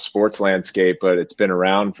professional sports landscape, but it's been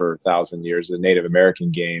around for 1,000 years. A Native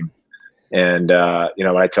American game. And,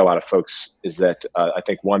 what I tell a lot of folks is that I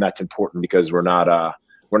think, one, that's important because we're not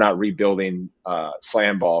rebuilding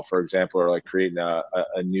slam ball, for example, or like creating a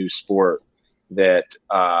new sport that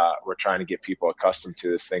we're trying to get people accustomed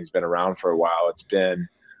to. This thing's been around for a while. It's been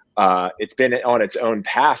on its own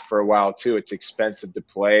path for a while, too. It's expensive to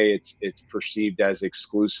play. It's perceived as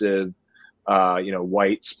exclusive,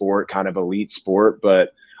 white sport, kind of elite sport.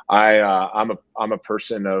 But I'm a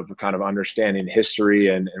person of kind of understanding history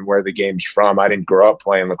and where the game's from. I didn't grow up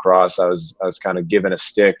playing lacrosse. I was kind of given a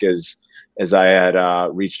stick as I had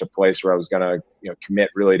reached a place where I was going to commit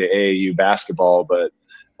really to AAU basketball. But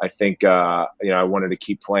I think I wanted to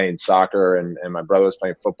keep playing soccer, and my brother was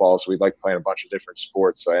playing football, so we liked playing a bunch of different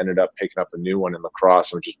sports. So I ended up picking up a new one in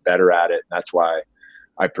lacrosse. I'm just better at it, and that's why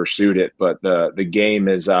I pursued it. But the game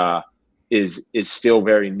is still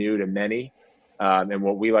very new to many. And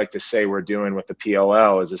what we like to say we're doing with the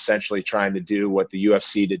PLL is essentially trying to do what the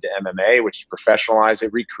UFC did to MMA, which is professionalize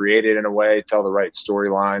it, recreate it in a way, tell the right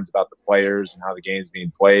storylines about the players and how the game's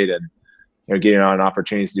being played. And getting on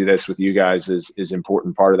opportunities to do this with you guys is an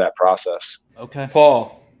important part of that process. Okay,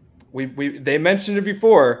 Paul, they mentioned it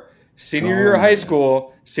before. Senior year of high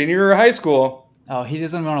school. Oh, he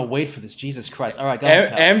doesn't want to wait for this. Jesus Christ! All right, go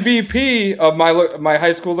ahead. MVP of my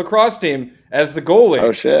high school lacrosse team as the goalie.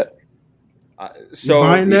 Oh shit! So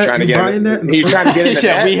he's trying to get in the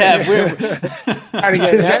yeah, we have. We're trying to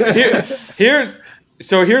get in that.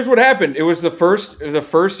 Here's what happened. It was the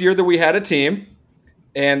first year that we had a team,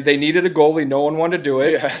 and they needed a goalie. No one wanted to do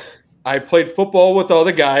it. Yeah. I played football with all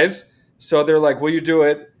the guys, so they're like, "Will you do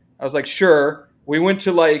it?" I was like, "Sure." We went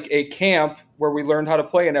to like a camp where we learned how to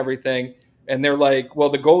play and everything, and they're like, "Well,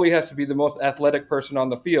 the goalie has to be the most athletic person on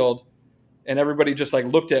the field," and everybody just like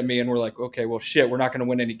looked at me and we're like, "Okay, well, shit, we're not going to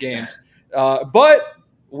win any games." But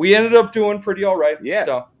we ended up doing pretty all right. Yeah.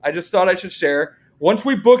 So I just thought I should share. Once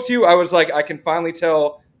we booked you, I was like, I can finally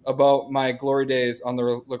tell about my glory days on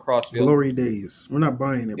the lacrosse field. Glory days. We're not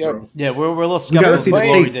buying it, bro. Yeah, we're a little gotta skeptical see of the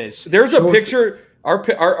glory tape. days. There's a picture.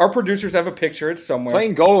 Our producers have a picture. It's somewhere.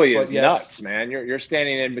 Playing goalie But is yes. nuts, man. You're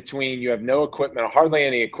standing in between. You have no equipment, hardly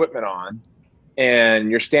any equipment on, and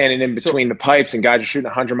you're standing in between the pipes, and guys are shooting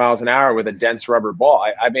 100 miles an hour with a dense rubber ball.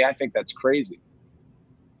 I mean, I think that's crazy.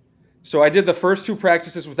 So I did the first 2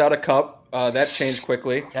 practices without a cup. That changed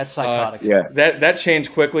quickly. That's psychotic. Yeah. That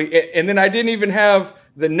changed quickly. And then I didn't even have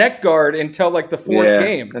the neck guard until like the 4th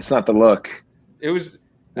game. That's not the look. It was.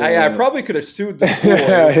 I probably could have sued the school.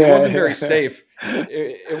 It wasn't very safe.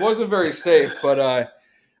 It wasn't very safe, but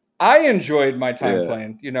I enjoyed my time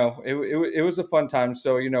playing. It was a fun time.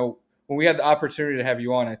 So when we had the opportunity to have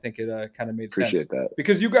you on, I think it kind of made sense. Appreciate that.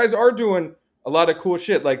 Because you guys are doing a lot of cool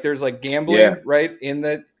shit. Like there's like gambling, right?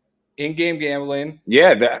 In-game gambling.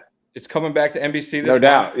 Yeah, it's coming back to NBC this no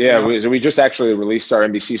doubt. month, Yeah, we just actually released our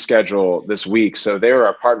NBC schedule this week, so they were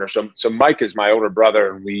our partner. So Mike is my older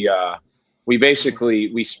brother, and we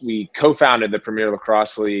basically we co-founded the Premier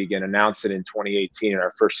Lacrosse League and announced it in 2018, and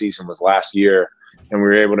our first season was last year, and we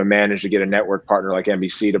were able to manage to get a network partner like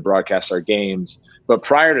NBC to broadcast our games. But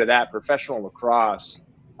prior to that, professional lacrosse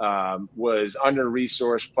was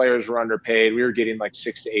under-resourced. Players were underpaid. We were getting like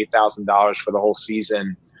 $6,000 to $8,000 for the whole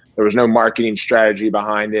season. There was no marketing strategy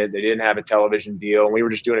behind it. They didn't have a television deal. And we were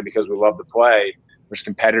just doing it because we love to play. There's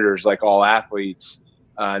competitors like all athletes.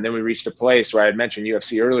 And then we reached a place where I had mentioned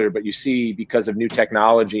UFC earlier, but you see because of new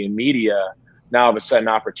technology and media, now all of a sudden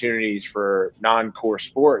opportunities for non-core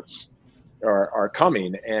sports are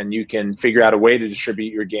coming, and you can figure out a way to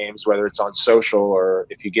distribute your games, whether it's on social or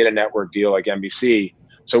if you get a network deal like NBC.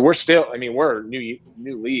 So we're a new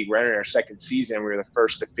league. We're entering our 2nd season. We were the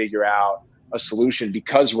first to figure out a solution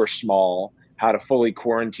because we're small, how to fully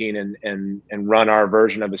quarantine and run our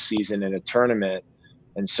version of a season in a tournament.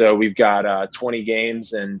 And so we've got 20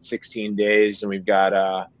 games in 16 days, and we've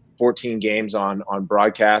got 14 games on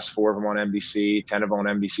broadcast, 4 of them on NBC, 10 of them on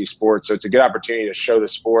NBC Sports. So it's a good opportunity to show the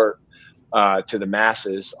sport to the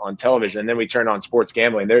masses on television. And then we turned on sports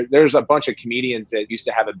gambling. There's a bunch of comedians that used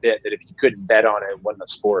to have a bit that if you couldn't bet on it, it wasn't a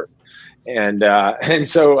sport. And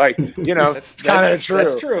so, like, you know, it's kind of true.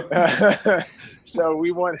 That's true. So we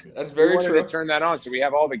wanted to turn that on. So we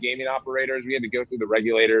have all the gaming operators. We had to go through the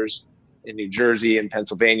regulators in New Jersey and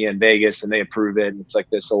Pennsylvania and Vegas, and they approve it. And it's like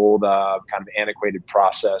this old kind of antiquated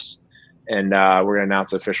process. And we're going to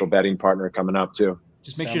announce an official betting partner coming up too.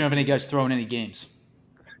 Just make sure you don't have any guys throwing any games.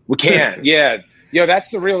 We can't. Yeah. That's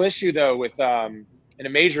the real issue though with and a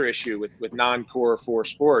major issue with non-core 4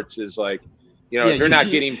 sports is like, you know, if you're not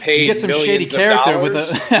getting paid, you get some shady character with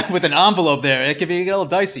with an envelope there. It could be a little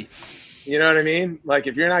dicey. You know what I mean? Like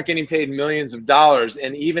if you're not getting paid millions of dollars,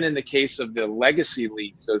 and even in the case of the legacy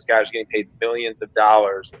leagues, those guys are getting paid millions of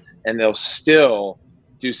dollars, and they'll still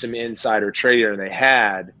do some insider trading, and they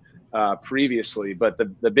had previously. But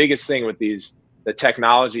the biggest thing with the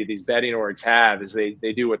technology these betting orgs have is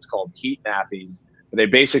they do what's called heat mapping. They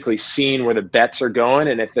basically seen where the bets are going,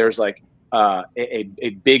 and if there's like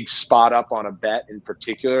a big spot up on a bet in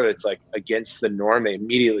particular that's like against the norm, they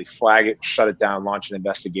immediately flag it, shut it down, launch an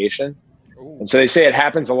investigation. Ooh. And so they say it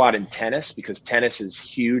happens a lot in tennis because tennis is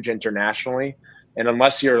huge internationally, and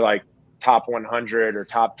unless you're like top 100 or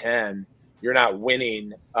top 10, you're not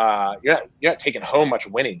winning. You're not taking home much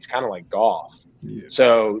winning. It's kind of like golf. Yeah.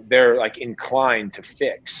 So they're like inclined to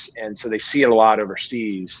fix, and so they see it a lot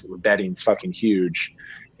overseas. Betting's fucking huge.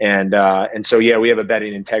 And so, yeah, we have a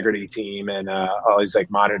betting integrity team and all these like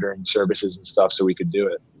monitoring services and stuff so we could do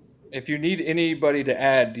it. If you need anybody to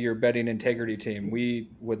add to your betting integrity team, we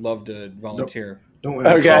would love to volunteer. Don't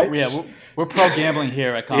okay. Yeah, we're pro gambling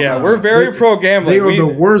here at Compound. Yeah, we're very pro gambling. They are the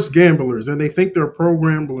worst gamblers, and they think they're pro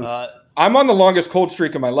gamblers. I'm on the longest cold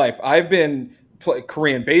streak of my life. I've been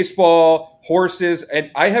Korean baseball, horses, and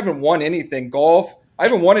I haven't won anything. Golf, I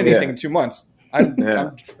haven't won anything in 2 months. I'm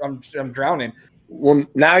drowning. Well,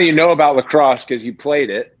 now you know about lacrosse because you played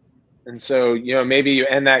it, and so you know maybe you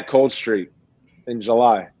end that cold streak in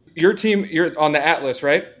July. Your team, you're on the Atlas,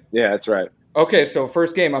 right? Yeah, that's right. Okay, so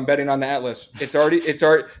first game, I'm betting on the Atlas. It's already.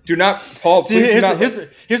 Do not, Paul. See,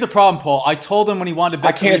 here's the problem, Paul. I told him when he wanted to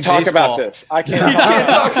bet. I can't talk baseball. about this. I can't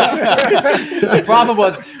talk about this. The problem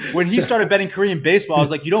was when he started betting Korean baseball. I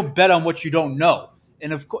was like, you don't bet on what you don't know.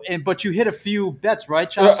 And of course, but you hit a few bets, right,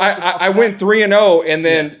 Chops? I went 3-0, and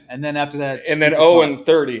then after that, and then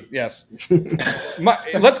 0-30. Yes.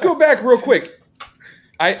 Let's go back real quick.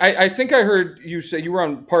 I think I heard you say you were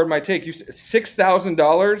on Part of My Take. You said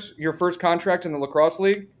 $6,000 your first contract in the lacrosse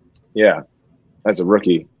league. Yeah, as a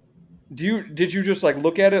rookie. Did you just like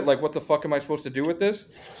look at it like what the fuck am I supposed to do with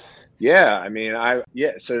this? Yeah, I mean,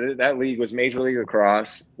 So that league was Major League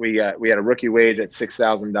Lacrosse. We had a rookie wage at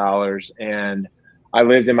 $6,000, and I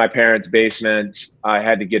lived in my parents' basement. I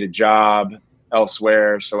had to get a job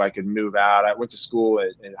elsewhere so I could move out. I went to school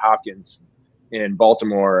at Hopkins in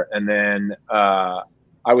Baltimore, and then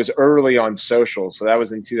I was early on social. So that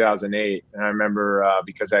was in 2008. And I remember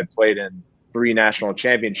because I'd played in 3 national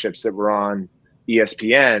championships that were on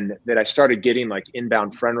ESPN that I started getting like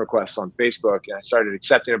inbound friend requests on Facebook, and I started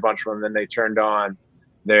accepting a bunch of them. Then they turned on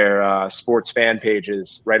their sports fan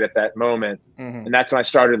pages right at that moment. Mm-hmm. And that's when I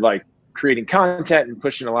started like creating content and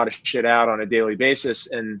pushing a lot of shit out on a daily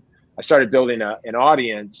basis. And I started building an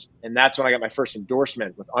audience. And that's when I got my first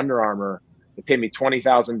endorsement with Under Armour. They paid me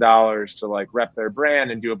 $20,000 to like rep their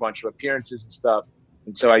brand and do a bunch of appearances and stuff.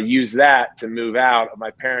 And so I used that to move out of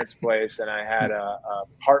my parents' place. And I had a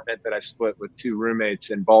apartment that I split with 2 roommates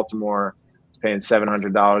in Baltimore, paying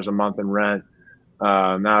 $700 a month in rent.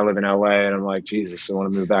 Now I live in LA, and I'm like, Jesus, I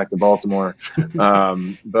want to move back to Baltimore.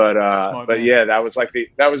 But yeah, that was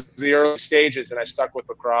the early stages, and I stuck with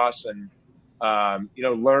lacrosse and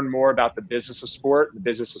learned more about the business of sport, the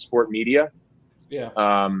business of sport media.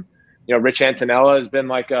 Yeah. Rich Antonella has been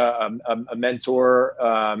like a mentor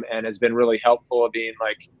and has been really helpful of being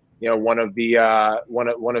like one of the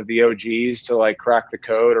OGs to like crack the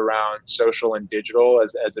code around social and digital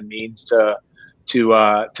as a means to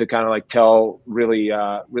kind of like tell really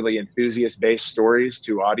enthusiast-based stories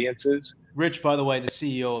to audiences. Rich, by the way, the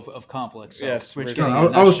CEO of Complex. So yes, Rich.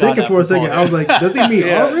 I was thinking for a second. I was like, does he mean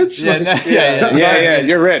our Rich? Yeah,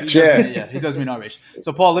 you're Rich. He does mean our Rich.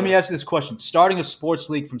 So, Paul, let me ask you this question: starting a sports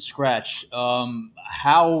league from scratch,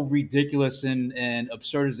 how ridiculous and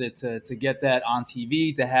absurd is it to get that on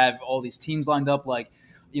TV, to have all these teams lined up? Like,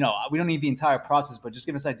 we don't need the entire process, but just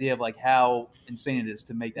give us an idea of like how insane it is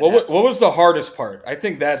to make that. What was the hardest part? I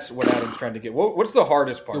think that's what Adam's trying to get. What's the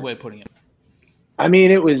hardest part? Good way of putting it. I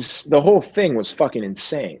mean, the whole thing was fucking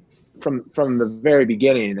insane from the very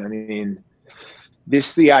beginning. I mean,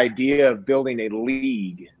 the idea of building a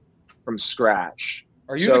league from scratch.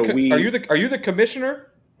 Are you the commissioner?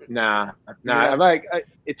 Nah.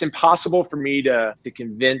 It's impossible for me to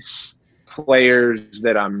convince players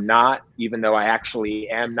that I'm not, even though I actually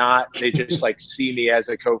am not. They just like see me as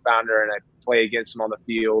a co-founder, and I play against them on the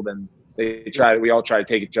field, and we all try to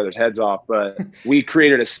take each other's heads off. But we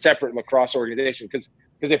created a separate lacrosse organization because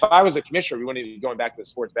if I was a commissioner, we wouldn't even be going back to the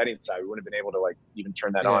sports betting side. We wouldn't have been able to like even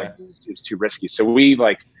turn that on. It was too risky. So we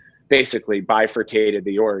like basically bifurcated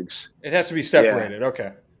the orgs. It has to be separated. Yeah.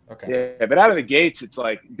 Okay. Yeah, but out of the gates, it's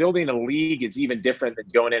like building a league is even different than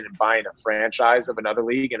going in and buying a franchise of another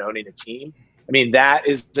league and owning a team. I mean, that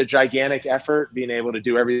is a gigantic effort, being able to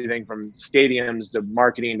do everything from stadiums to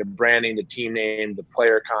marketing to branding to team name to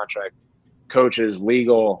player contract, coaches,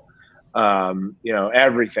 legal,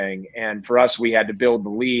 everything. And for us, we had to build the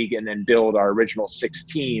league and then build our original 6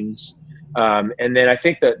 teams. And then I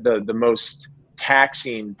think that the most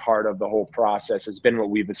taxing part of the whole process has been what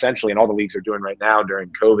we've essentially, and all the leagues are doing right now during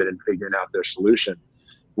COVID and figuring out their solution,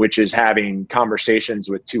 which is having conversations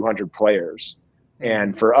with 200 players.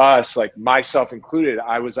 And for us, like myself included,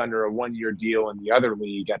 I was under a 1-year deal in the other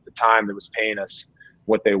league at the time that was paying us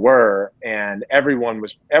what they were. And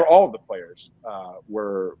all of the players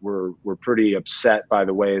were pretty upset by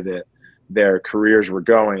the way that their careers were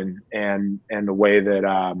going and the way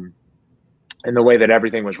that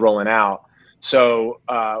everything was rolling out. So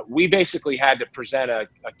we basically had to present a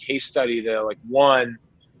case study that, like, one,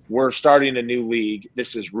 we're starting a new league.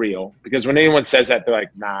 This is real. Because when anyone says that, they're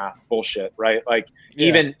like, nah, bullshit, right? Like,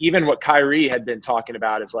 even what Kyrie had been talking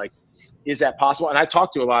about is like, is that possible? And I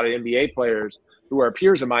talked to a lot of NBA players who are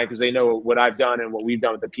peers of mine because they know what I've done and what we've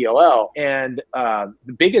done with the PLL. And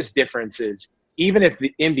the biggest difference is, even if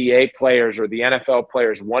the NBA players or the NFL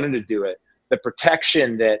players wanted to do it, the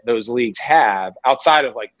protection that those leagues have outside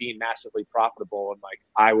of like being massively profitable. And like,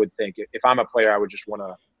 I would think if I'm a player, I would just want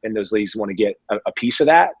to, in those leagues, want to get a piece of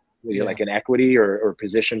that, like an equity or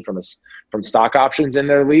position from stock options in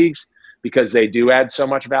their leagues, because they do add so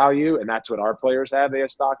much value. And that's what our players have. They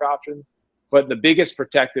have stock options. But the biggest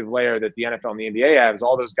protective layer that the NFL and the NBA have is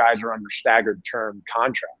all those guys are under staggered term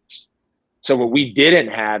contracts. So what we didn't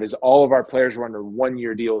have is all of our players were under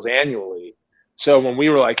 1-year deals annually. So when we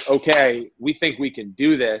were like, okay, we think we can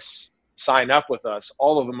do this, sign up with us,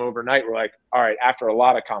 all of them overnight were like, all right, after a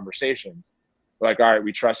lot of conversations, we're like, all right,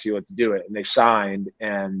 we trust you, let's do it. And they signed,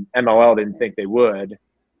 and MLL didn't think they would.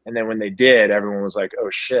 And then when they did, everyone was like, oh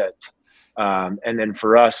shit. And then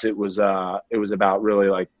for us, it was about really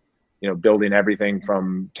like, building everything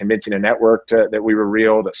from convincing a network that we were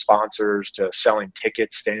real, to sponsors, to selling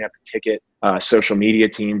tickets, standing up a ticket, social media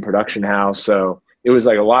team, production house. So it was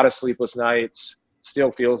like a lot of sleepless nights,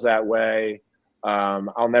 still feels that way.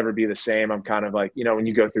 I'll never be the same. I'm kind of like, when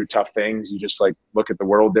you go through tough things, you just like look at the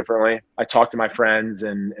world differently. I talk to my friends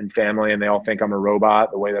and family, and they all think I'm a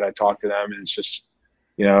robot the way that I talk to them. And it's just,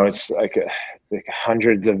 it's like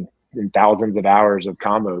hundreds and thousands of hours of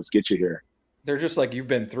combos get you here. They're just like, you've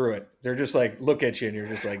been through it. They're just like, look at you, and you're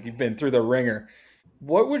just like, you've been through the ringer.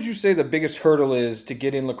 What would you say the biggest hurdle is to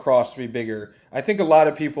getting lacrosse to be bigger? I think a lot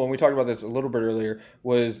of people, and we talked about this a little bit earlier,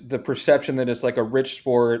 was the perception that it's like a rich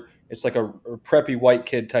sport. It's like a preppy white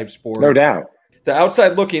kid type sport. No doubt. The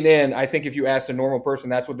outside looking in, I think if you asked a normal person,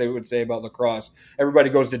 that's what they would say about lacrosse. Everybody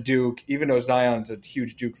goes to Duke, even though Zion's a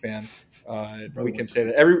huge Duke fan. We can say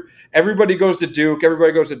that everybody goes to Duke,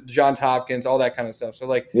 everybody goes to Johns Hopkins, all that kind of stuff. So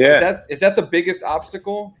like, is that the biggest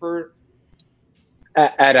obstacle for?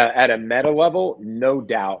 At a meta level, no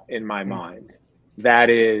doubt in my mind, that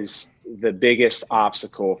is the biggest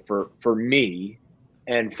obstacle for me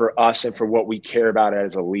and for us and for what we care about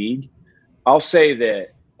as a league. I'll say that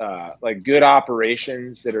like good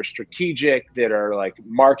operations that are strategic, that are like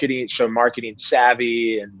marketing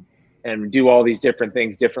savvy and do all these different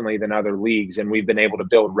things differently than other leagues. And we've been able to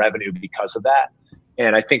build revenue because of that.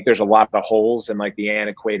 And I think there's a lot of holes in like the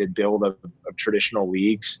antiquated build of traditional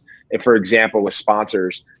leagues. And for example, with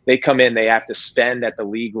sponsors, they come in, they have to spend at the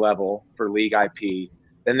league level for league IP.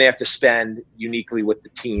 Then they have to spend uniquely with the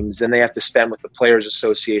teams. Then they have to spend with the Players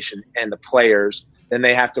Association and the players. Then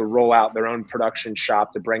they have to roll out their own production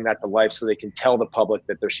shop to bring that to life so they can tell the public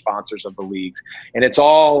that they're sponsors of the leagues. And it's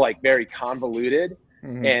all like very convoluted,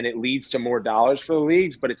 and it leads to more dollars for the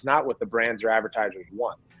leagues, but it's not what the brands or advertisers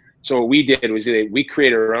want. So what we did was we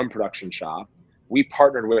created our own production shop. we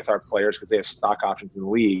partnered with our players because they have stock options in the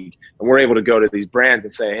league, and we're able to go to these brands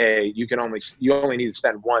and say, hey, you only need to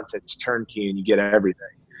spend once, it's turnkey and you get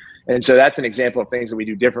everything. And so that's an example of things that we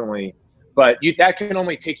do differently, but that can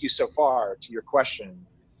only take you so far, to your question.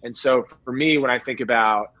 And so for me, when I think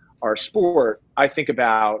about our sport, I think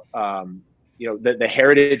about the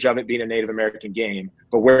heritage of it being a Native American game,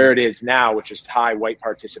 but where it is now, which is high white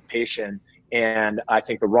participation, and I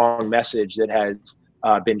think the wrong message that has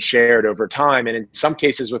been shared over time, and in some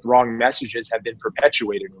cases with wrong messages have been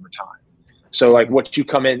perpetuated over time. So like what you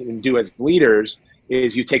come in and do as leaders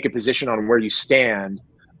is you take a position on where you stand.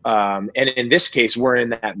 And in this case, we're in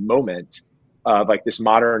that moment of like this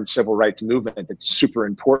modern civil rights movement that's super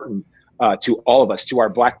important to all of us, to our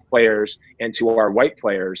Black players and to our white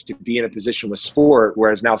players, to be in a position with sport,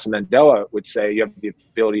 whereas Nelson Mandela would say you have the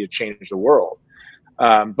ability to change the world.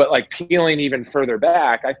 But like peeling even further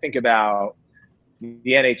back, I think about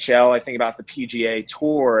the NHL, I think about the PGA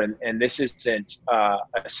Tour, and this isn't a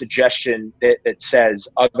suggestion that says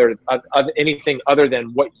anything other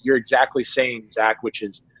than what you're exactly saying, Zach, which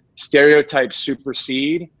is stereotypes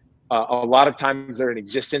supersede. A lot of times they're in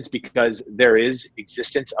existence because there is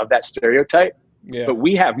existence of that stereotype. Yeah. But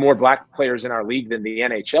we have more Black players in our league than the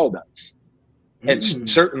NHL does. And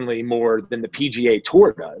certainly more than the PGA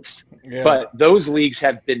Tour does. Yeah. But those leagues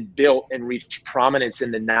have been built and reached prominence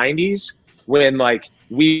in the 90s when like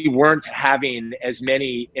we weren't having as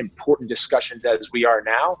many important discussions as we are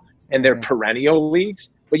now, and they're perennial leagues.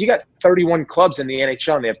 But you got 31 clubs in the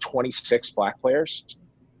NHL and they have 26 Black players.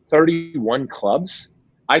 31 clubs.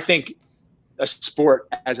 I think a sport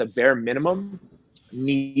as a bare minimum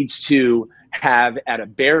needs to have at a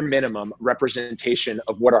bare minimum representation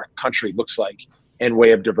of what our country looks like in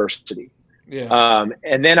way of diversity. Yeah.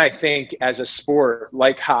 And then I think as a sport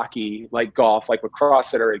like hockey, like golf, like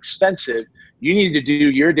lacrosse that are expensive, you need to do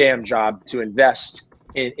your damn job to invest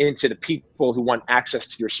into the people who want access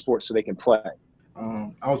to your sport so they can play.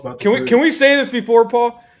 I was about to Can we say this before,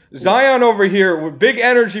 Paul? Zion over here with big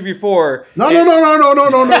energy before. No.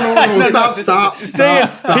 Stop.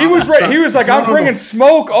 He was right. He was like, I'm bringing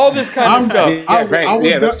smoke, all this kind of stuff.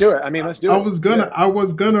 Let's do it. I mean, let's do it. I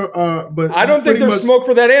was gonna, but I don't think there's smoke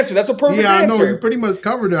for that answer. That's a perfect answer. Yeah, I know. You pretty much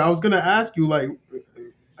covered it. I was gonna ask you, like,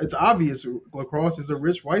 it's obvious lacrosse is a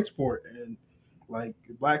rich white sport, and like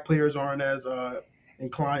Black players aren't as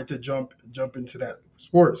inclined to jump into that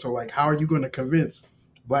sport. So, like, how are you going to convince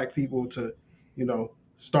Black people to,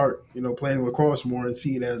 start, playing lacrosse more and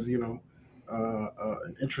see it as, an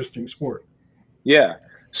interesting sport? Yeah.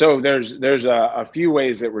 So there's a few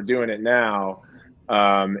ways that we're doing it now.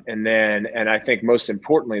 And I think most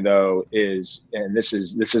importantly though is, and this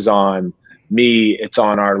is on me, it's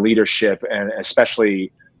on our leadership, and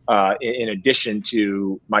especially in addition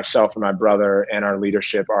to myself and my brother and our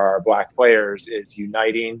leadership, our Black players, is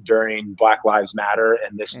uniting during Black Lives Matter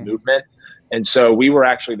and this movement. And so we were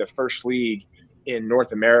actually the first league in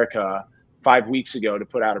North America 5 weeks ago to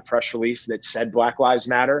put out a press release that said Black Lives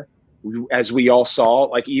Matter. As we all saw,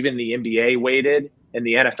 like even the NBA waited, and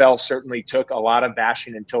the NFL certainly took a lot of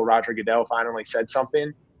bashing until Roger Goodell finally said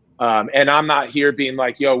something. And I'm not here being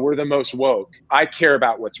like, yo, we're the most woke. I care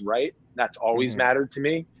about what's right. That's always mattered to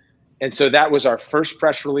me. And so that was our first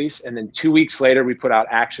press release. And then 2 weeks later, we put out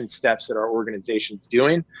action steps that our organization's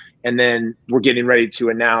doing. And then we're getting ready to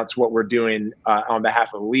announce what we're doing on behalf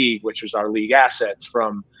of the league, which is our league assets,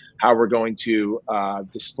 from how we're going to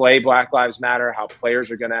display Black Lives Matter, how players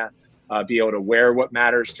are going to be able to wear what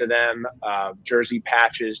matters to them, jersey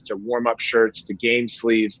patches, to warm-up shirts, to game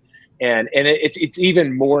sleeves. And it's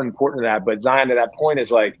even more important than that. But Zion, to that point, is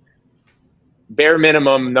like bare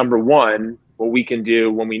minimum, number one, what we can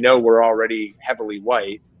do when we know we're already heavily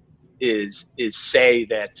white is say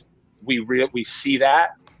that we see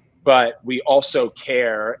that, but we also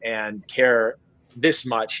care this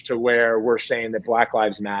much to where we're saying that Black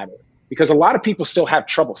Lives Matter. Because a lot of people still have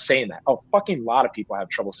trouble saying that. A fucking lot of people have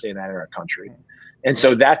trouble saying that in our country. And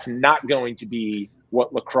so that's not going to be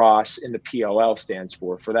what lacrosse in the PLL stands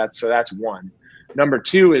for that. So that's one. Number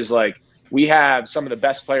two is like, we have some of the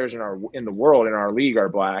best players in the world in our league are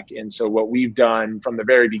Black. And so what we've done from the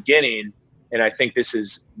very beginning, and I think this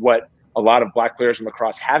is what a lot of Black players in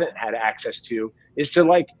lacrosse haven't had access to, is to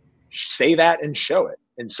like say that and show it.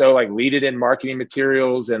 And so like lead it in marketing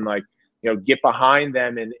materials and like, get behind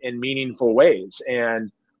them in meaningful ways.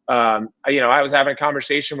 And, I was having a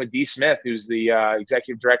conversation with D. Smith, who's the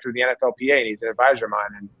executive director of the NFLPA, and he's an advisor of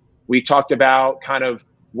mine. And we talked about kind of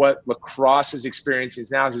what lacrosse's experience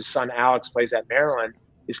is now. His son Alex plays at Maryland.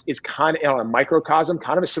 Is kind of a microcosm,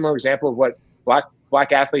 kind of a similar example of what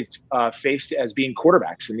Black athletes faced as being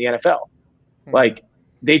quarterbacks in the NFL. Like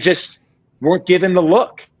they just weren't given the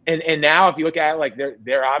look. And now if you look at it, like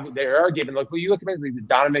they are given look. Well, you look at the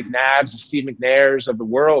Donovan McNabbs, the Steve McNairs of the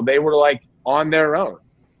world, they were like on their own.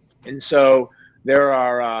 And so there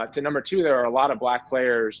are, to number two, there are a lot of black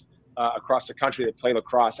players across the country that play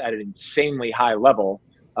lacrosse at an insanely high level.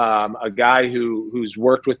 A guy who's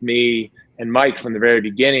worked with me and Mike from the very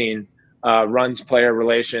beginning, runs player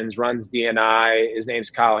relations, runs DNI. His name's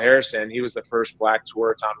Kyle Harrison. He was the first black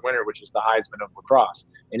Tewaaraton winner, which is the Heisman of lacrosse.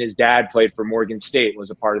 And his dad played for Morgan State, was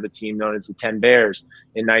a part of the team known as the 10 Bears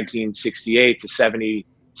in 1968 to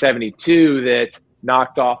 72 that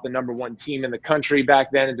knocked off the number one team in the country back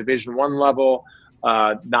then at Division I level,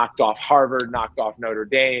 knocked off Harvard, knocked off Notre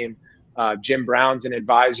Dame. Jim Brown's an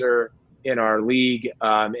advisor in our league,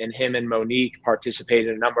 and him and Monique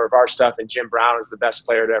participated in a number of our stuff. And Jim Brown is the best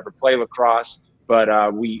player to ever play lacrosse.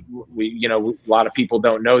 But we a lot of people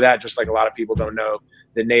don't know that, just like a lot of people don't know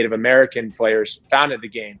that Native American players founded the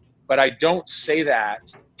game. But I don't say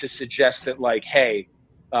that to suggest that, like, hey,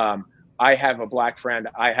 I have a black friend,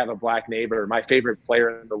 I have a black neighbor, my favorite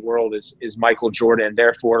player in the world is Michael Jordan.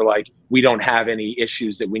 Therefore, like, we don't have any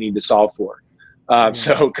issues that we need to solve for.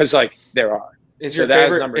 So, because like there are. Is your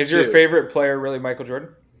favorite player really Michael Jordan?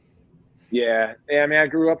 Yeah. I mean, I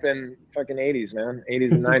grew up in fucking 80s, man.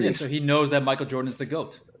 80s and 90s. Yeah, so he knows that Michael Jordan is the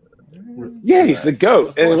GOAT. Yeah, he's the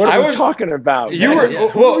GOAT. And what are we talking about? You were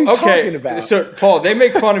okay. So, Paul, they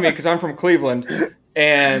make fun of me because I'm from Cleveland,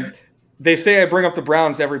 and they say I bring up the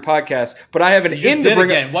Browns every podcast, but I have an in to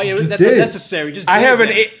bring up. Why? That's unnecessary. I have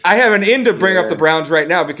an in to bring up the Browns right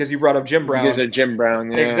now because you brought up Jim Brown. Because of Jim Brown,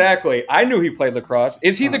 yeah. Exactly. I knew he played lacrosse.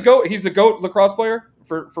 Is he the GOAT? He's the GOAT lacrosse player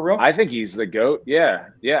for real? I think he's the GOAT. Yeah.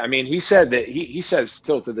 I mean, he said that he says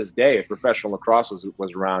still to this day, if professional lacrosse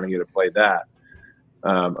was around, he would have played that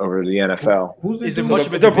over the NFL.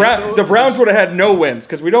 The Browns would have had no wins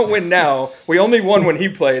because we don't win now. We only won when he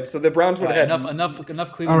played, so the Browns would have had enough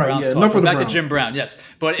Cleveland Browns talk. Back to Jim Brown, yes.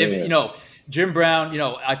 But if Jim Brown,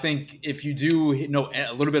 I think if you do know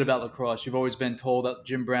a little bit about lacrosse, you've always been told that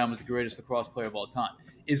Jim Brown was the greatest lacrosse player of all time.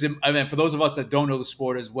 For those of us that don't know the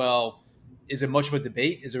sport as well, is it much of a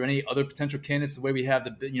debate? Is there any other potential candidates the way we have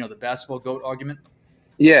the basketball GOAT argument?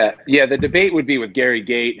 Yeah. The debate would be with Gary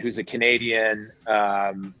Gait, who's a Canadian.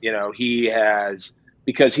 He has,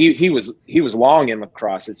 because he was long in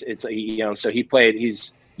lacrosse. So he played.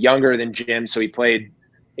 He's younger than Jim, so he played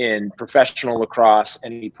in professional lacrosse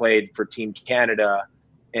and he played for Team Canada.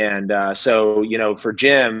 And for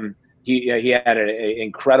Jim, he had an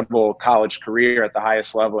incredible college career at the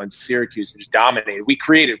highest level in Syracuse and just dominated. We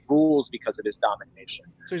created rules because of his domination.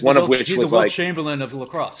 So he's the Will Chamberlain of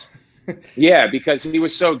lacrosse. Yeah, because he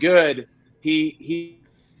was so good. He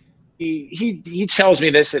tells me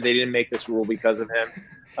this, that they didn't make this rule because of him.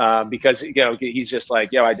 Because he's just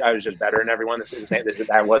like, I was just better than everyone.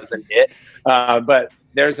 That wasn't it. But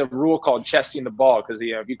there's a rule called chesting the ball because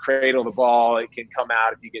if you cradle the ball, it can come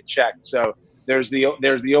out if you get checked. So there's the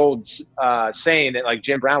old saying that, like,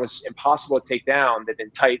 Jim Brown was impossible to take down. That in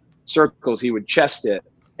tight circles he would chest it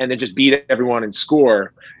and then just beat everyone and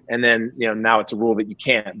score. And then now it's a rule that you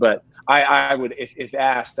can't. But I would, if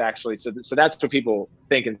asked, actually. So that's what people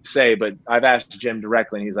think and say. But I've asked Jim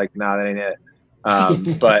directly, and he's like, "No, that ain't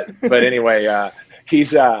it." But anyway,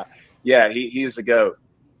 he's he's the GOAT.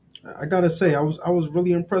 I gotta say, I was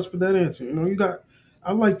really impressed with that answer.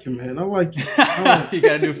 I like you, man. I like you. You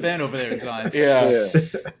got a new fan over there, Zion. Yeah.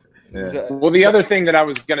 Well, the other thing that I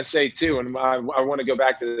was gonna say too, and I want to go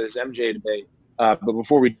back to this MJ debate, but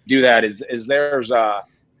before we do that, is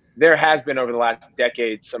there has been over the last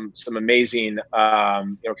decade some amazing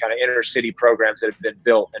kind of inner city programs that have been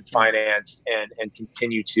built and financed and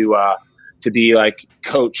continue to be like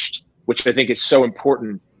coached, which I think is so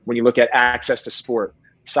important when you look at access to sport.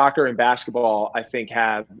 Soccer and basketball, I think,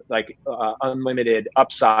 have like unlimited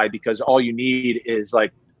upside because all you need is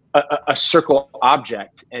like a circle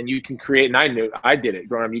object, and you can create. And I did it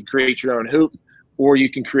growing up. You create your own hoop, or you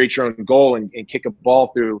can create your own goal and kick a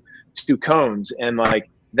ball through two cones, and like.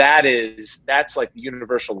 That's like the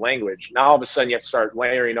universal language. Now all of a sudden you have to start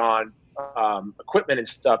layering on equipment and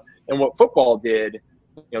stuff. And what football did,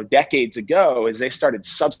 decades ago, is they started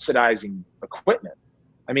subsidizing equipment.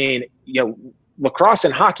 I mean, lacrosse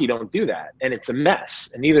and hockey don't do that, and it's a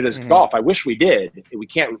mess. And neither does golf. I wish we did. We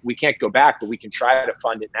can't go back, but we can try to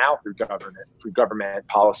fund it now through government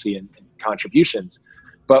policy and contributions.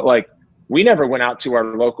 But like, we never went out to our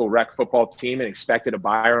local rec football team and expected to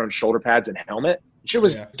buy our own shoulder pads and helmet. Shit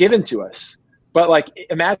was given to us. But like,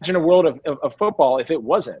 imagine a world of football if it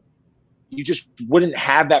wasn't. You just wouldn't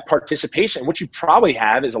have that participation. What you probably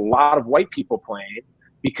have is a lot of white people playing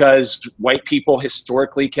because white people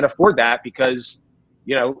historically can afford that because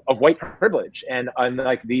of white privilege and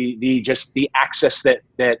like the just the access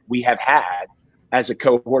that we have had as a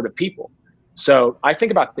cohort of people. So I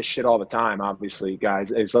think about this shit all the time, obviously,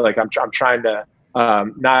 guys. It's like I'm trying to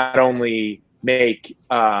not only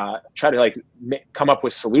come up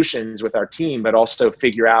with solutions with our team, but also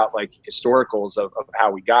figure out like historicals of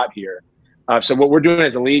how we got here. So what we're doing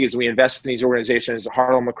as a league is we invest in these organizations: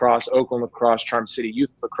 Harlem Lacrosse, Oakland Lacrosse, Charm City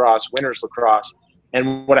Youth Lacrosse, Winners Lacrosse.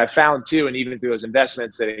 And what I found too, and even through those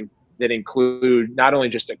investments that include not only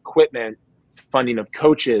just equipment, funding of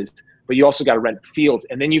coaches, but you also got to rent fields,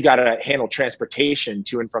 and then you got to handle transportation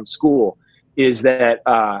to and from school. Is that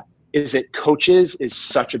coaches is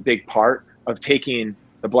such a big part of taking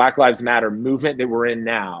the Black Lives Matter movement that we're in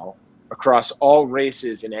now across all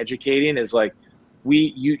races and educating. Is like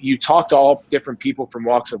you talk to all different people from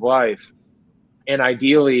walks of life, and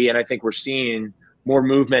ideally, and I think we're seeing more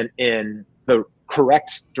movement in the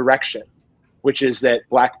correct direction, which is that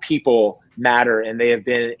Black people matter, and they have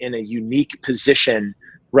been in a unique position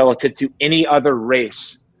relative to any other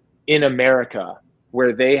race in America,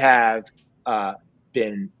 where they have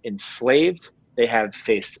been enslaved, they have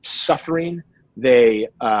faced suffering,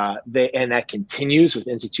 and that continues with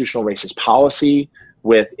institutional racist policy,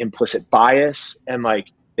 with implicit bias, and like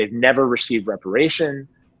they've never received reparation,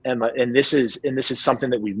 and this is something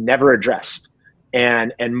that we've never addressed.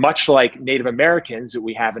 And much like Native Americans that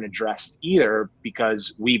we haven't addressed either,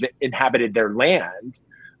 because we've inhabited their land,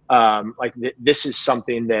 this is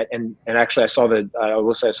something that, and actually I saw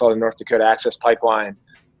the North Dakota Access Pipeline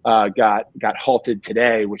got halted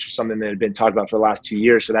today, which is something that had been talked about for the last 2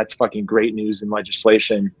 years. So that's fucking great news in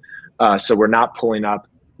legislation. So we're not pulling up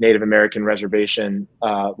Native American reservation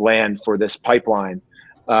land for this pipeline.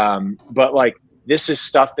 But like, this is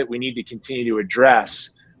stuff that we need to continue to address.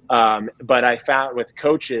 But I found with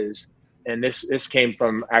coaches, and this came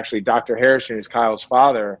from actually Dr. Harrison, who's Kyle's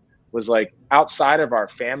father, was like, outside of our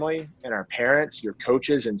family and our parents, your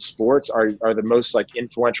coaches in sports are the most like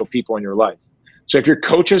influential people in your life. So if your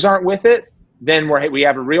coaches aren't with it, then we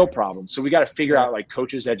have a real problem. So we got to figure out like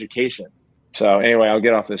coaches' education. So anyway, I'll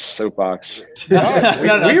get off this soapbox. We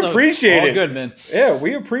appreciate it. All good, man. Yeah,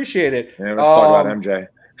 we appreciate it. Yeah, let's talk about MJ.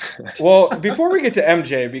 Well, before we get to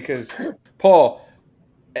MJ, because Paul,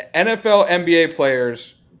 NFL, NBA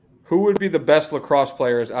players, who would be the best lacrosse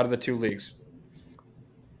players out of the two leagues?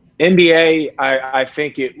 NBA, I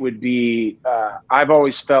think it would be. I've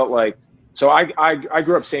always felt like. So I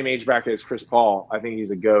grew up same age bracket as Chris Paul. I think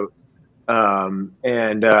he's a GOAT,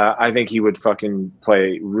 and I think he would fucking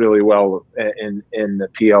play really well in the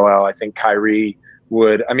PLL. I think Kyrie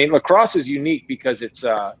would. I mean, lacrosse is unique because it's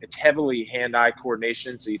heavily hand-eye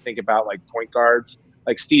coordination. So you think about like point guards.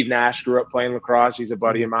 Like Steve Nash grew up playing lacrosse. He's a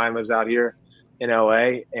buddy of mine, lives out here in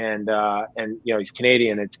LA, and he's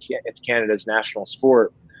Canadian. It's Canada's national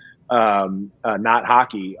sport. Not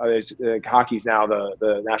hockey. Hockey's now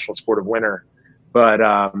the national sport of winter, but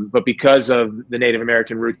because of the Native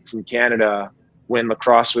American roots in Canada, when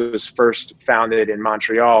lacrosse was first founded in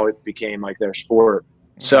Montreal, it became like their sport.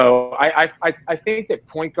 So I think that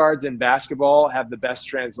point guards in basketball have the best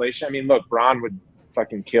translation. I mean, look, Bron would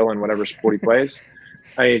fucking kill in whatever sport he plays.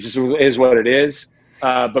 I mean, it just is what it is.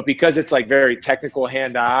 But because it's like very technical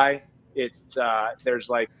hand-eye, it's there's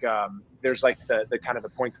the kind of the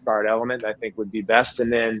point guard element I think would be best.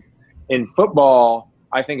 And then in football,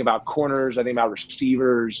 I think about corners, I think about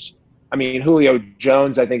receivers. I mean, Julio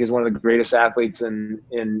Jones, I think, is one of the greatest athletes in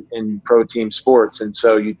pro team sports. And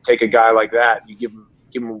so you take a guy like that, you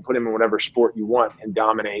put him in whatever sport you want and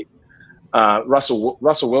dominate. Russell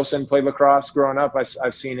Wilson played lacrosse growing up.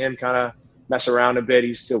 I've seen him kind of mess around a bit.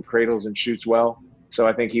 He still cradles and shoots well. So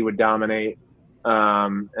I think he would dominate.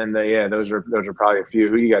 Those are probably a few.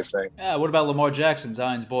 Who do you guys think? Yeah, what about Lamar Jackson,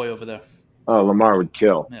 Zion's boy over there? Oh, Lamar would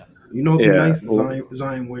kill. Yeah. You know, it'd be nice,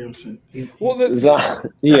 Zion Williamson. He would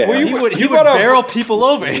barrel people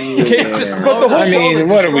over. He can't just.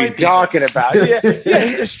 What are we talking about? Yeah,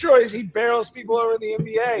 he barrels people over in the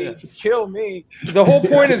NBA. He'd kill me. The whole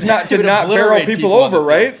point is not barrel people over,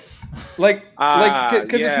 right?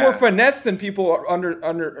 Because it's more finesse than people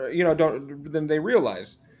than they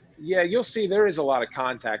realize. Yeah, you'll see there is a lot of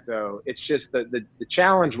contact, though. It's just the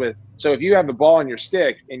challenge with – so if you have the ball in your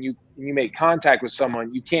stick and you make contact with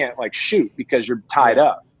someone, you can't, like, shoot because you're tied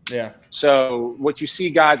up. Yeah. So what you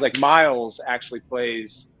see guys like Miles actually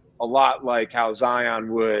plays a lot like how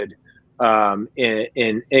Zion would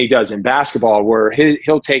he does in basketball, where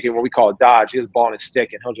he'll take it, what we call a dodge. He has the ball in his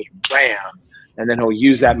stick, and he'll just ram, and then he'll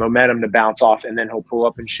use that momentum to bounce off, and then he'll pull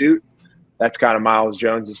up and shoot. That's kind of Miles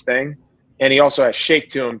Jones's thing. And he also has shake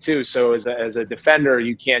to him too. So as a defender,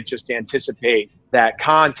 you can't just anticipate that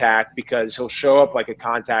contact, because he'll show up like a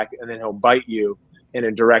contact and then he'll bite you in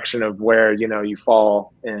a direction of where, you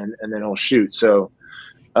fall and then he'll shoot. So,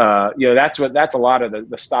 that's a lot of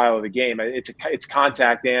the style of the game. It's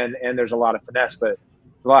contact and there's a lot of finesse, but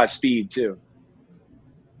a lot of speed too.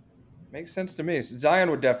 Makes sense to me.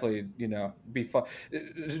 Zion would definitely, be fun.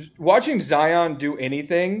 Watching Zion do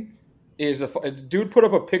anything is a dude put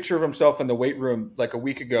up a picture of himself in the weight room like a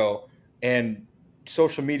week ago, and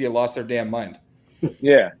social media lost their damn mind.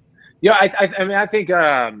 Yeah. Yeah. I think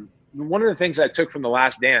one of the things I took from The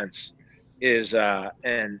Last Dance is, I've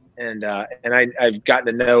gotten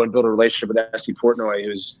to know and build a relationship with Esty Portnoy,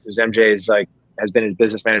 who's MJ's has been his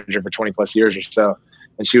business manager for 20 plus years or so.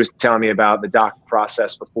 And she was telling me about the doc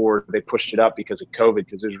process before they pushed it up because of COVID,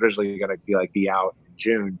 because it was originally going to be out in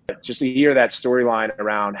June. Just to hear that storyline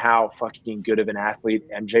around how fucking good of an athlete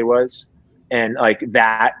MJ was, and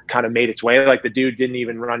that kind of made its way. The dude didn't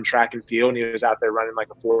even run track and field, and he was out there running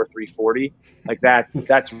a 4.340.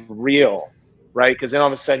 That's real, right? Because then all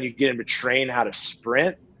of a sudden you get him to train how to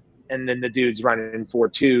sprint, and then the dude's running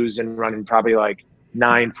 4.2s and running probably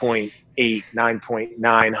 9.8, 9.9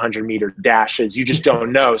 100-meter dashes. You just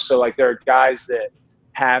don't know. So there are guys that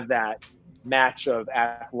have that match of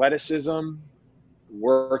athleticism,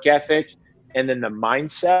 work ethic, and then the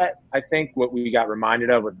mindset. I think what we got reminded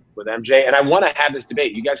of with MJ, and I want to have this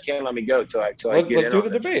debate. You guys can't let me go till I let's do the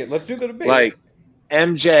debate. Let's do the debate.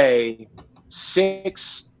 MJ,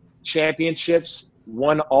 6 championships,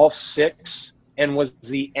 won all 6, and was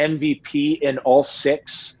the MVP in all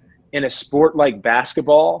 6 in a sport like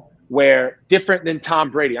basketball, where different than Tom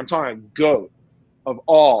Brady. I'm talking a GOAT of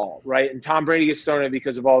all, right? And Tom Brady gets thrown in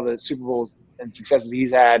because of all the Super Bowls and successes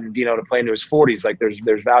he's had and being able to play into his 40s.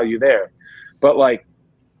 There's value there. But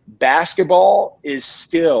basketball is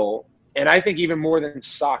still, and I think even more than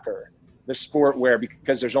soccer, the sport where,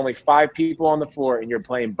 because there's only 5 people on the floor and you're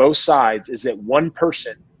playing both sides, is that one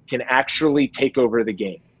person can actually take over the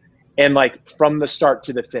game. And from the start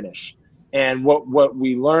to the finish. And what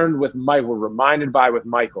we learned with Michael, we're reminded by with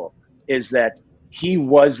Michael, is that he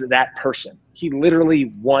was that person. He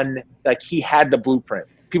literally won, he had the blueprint.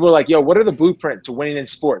 People are yo, what are the blueprint to winning in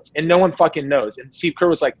sports? And no one fucking knows. And Steve Kerr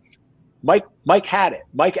was Mike had it.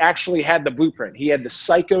 Mike actually had the blueprint. He had the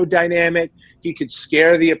psychodynamic. He could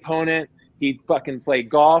scare the opponent. He'd fucking play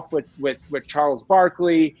golf with Charles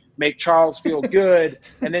Barkley, make Charles feel good.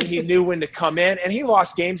 And then he knew when to come in. And he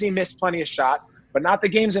lost games. He missed plenty of shots, but not the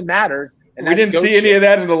games that mattered. And we didn't see any of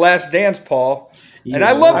that in The Last Dance, Paul. Yeah, and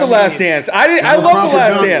I love The Last Dance. I love The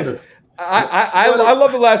Last Dance. I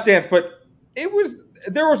love The Last Dance, but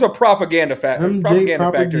there was a propaganda factor to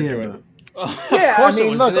it. Yeah, of course it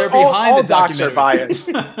was. They're behind the docs are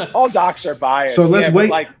biased. All docs are biased. So let's wait.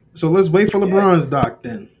 So let's wait for LeBron's doc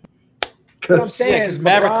then. Because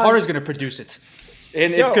Maverick Carter's going to produce it,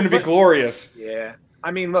 and it's going to be glorious. Yeah. I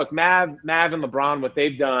mean, look, Mav and LeBron, what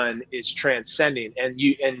they've done is transcending,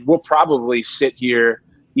 and we'll probably sit here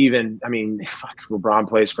LeBron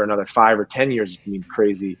plays for another 5 or 10 years. It's gonna be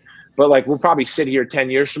crazy, but we'll probably sit here 10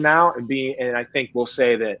 years from now and I think we'll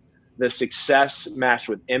say that the success matched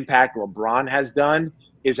with impact LeBron has done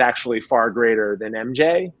is actually far greater than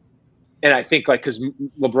MJ. And I think because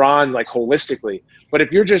LeBron holistically, but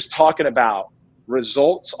if you're just talking about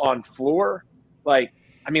results on floor,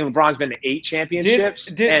 LeBron's been to 8 championships.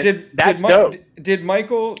 That's dope. Did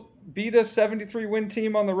Michael beat a 73-win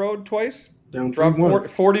team on the road twice? Down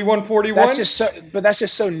 41-41? That's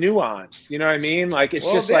just so nuanced. You know what I mean?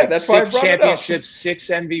 That's 6 championships, 6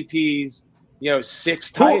 MVPs,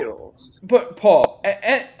 6 titles. But Paul,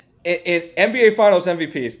 in NBA Finals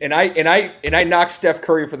MVPs, and I knock Steph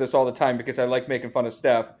Curry for this all the time because I like making fun of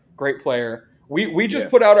Steph. Great player. We just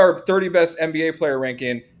put out our 30 best NBA player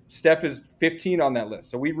ranking. Steph is 15 on that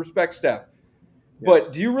list, so we respect Steph. Yeah.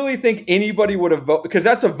 But do you really think anybody would have voted? Because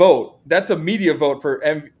that's a vote. That's a media vote for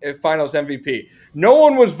Finals MVP. No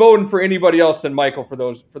one was voting for anybody else than Michael for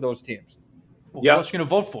those teams. Well, who else are you going to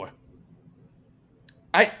vote for?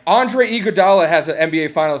 Andre Iguodala has an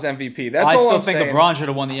NBA Finals MVP. That's I all still I'm think saying. LeBron should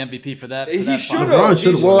have won the MVP for that. He should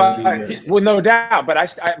have. Well, no doubt. But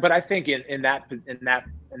I think in that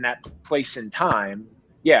place and time.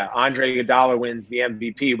 Yeah, Andre Iguodala wins the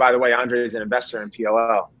MVP. By the way, Andre is an investor in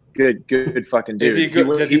PLL. Good fucking dude. Is he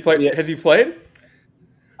good? Does he play? Has he played?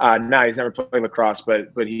 No, he's never played lacrosse,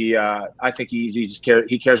 but he I think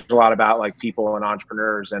he cares a lot about people and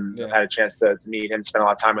entrepreneurs, and I've had a chance to meet him, spend a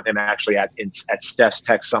lot of time with him actually at Steph's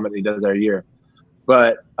Tech Summit he does every year.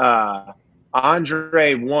 But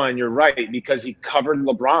Andre won. You're right, because he covered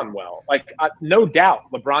LeBron well. No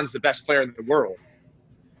doubt, LeBron's the best player in the world.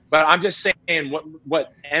 But I'm just saying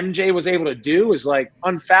what MJ was able to do is like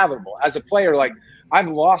unfathomable. As a player, like I've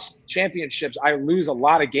lost championships. I lose a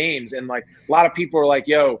lot of games. And like a lot of people are like,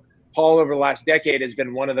 yo, Paul over the last decade has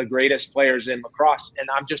been one of the greatest players in lacrosse. And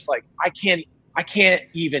I'm just like, I can't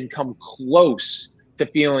even come close to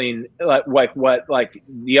feeling like what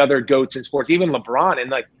the other GOATs in sports, even LeBron and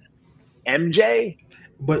like MJ.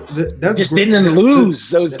 But that's just great. Didn't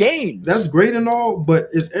lose those games. That's great and all, but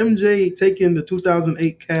is MJ taking the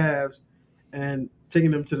 2008 Cavs and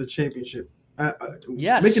taking them to the championship?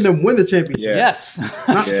 Yes. Making them win the championship. Yeah. Yes.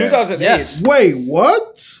 Not 2008. Yes. Wait,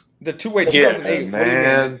 what? The 2008. Yeah, What do you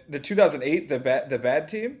man. mean? The 2008, the bad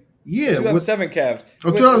team. Yeah, 2007 Cavs.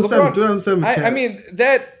 Oh, With 2007. LeBron, 2007. I Cavs. mean,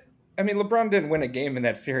 LeBron didn't win a game in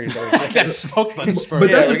that series. Got smoked by the Spurs.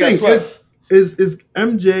 But that's Yeah, the thing. Is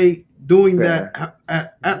MJ doing that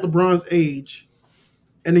at LeBron's age,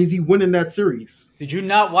 and is he winning that series? Did you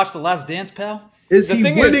not watch The Last Dance, pal? Is The he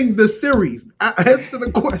thing winning the series? Answer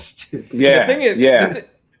the question. Yeah. The thing is, yeah.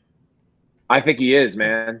 I think he is,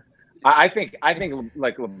 man. I think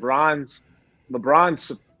like LeBron's.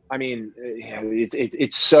 I mean,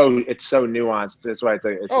 it's so nuanced. That's why it's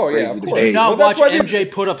a crazy of course. debate. Did you not Well, watch that's why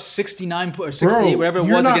MJ put up 69 or 68, whatever it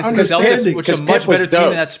you're was, not against the Celtics, understanding, which is a because much Pip was better team dope.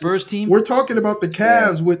 than that Spurs team? We're talking about the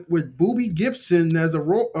Cavs with Booby Gibson as a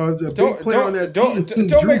big player on that team.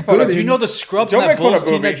 Don't make fun of Do you know the scrubs Don't on that make fun Bulls of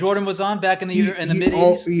team Booby. that Jordan was on back in the year in the mid He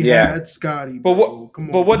 '80s? had Scotty. But what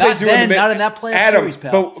Not they do then, in the not in that playoff Adam, series,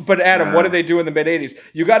 pal. But Adam, what did they do in the mid '80s?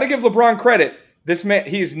 You got to give LeBron credit. This man,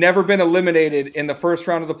 he's never been eliminated in the first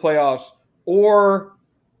round of the playoffs or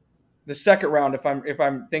the second round, if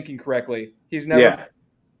I'm thinking correctly. He's never.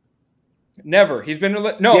 He's been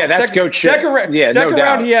that's coach. Second round. Yeah, second no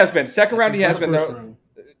round doubt. he has been. Second round he has been. Round.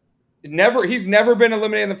 Never. He's never been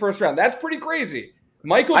eliminated in the first round. That's pretty crazy.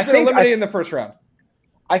 Michael's been eliminated in the first round.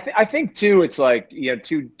 I think too. It's like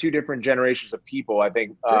two different generations of people. I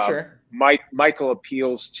think For sure. Michael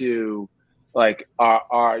appeals to like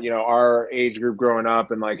our age group growing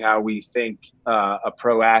up and like how we think a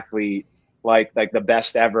pro athlete like the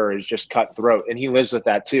best ever is just cutthroat, and he lives with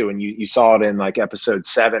that too. And you saw it in like episode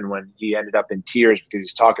 7 when he ended up in tears because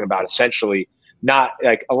he's talking about essentially not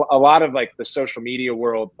like a lot of like the social media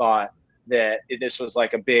world thought that this was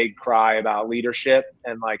like a big cry about leadership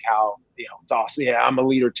and like how it's awesome. Yeah, I'm a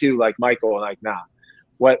leader too, like Michael. And like, nah,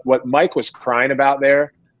 what Mike was crying about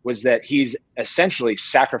there was that he's essentially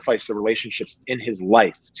sacrificed the relationships in his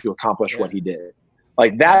life to accomplish what he did.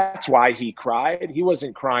 Like that's why he cried. He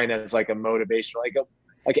wasn't crying as like a motivation.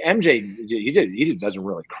 Like MJ, he just doesn't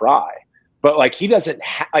really cry. But like he doesn't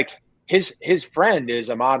like his friend is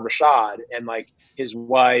Ahmad Rashad and like his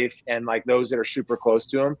wife and like those that are super close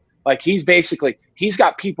to him. Like he's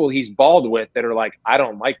got people he's balled with that are like, I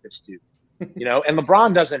don't like this dude, and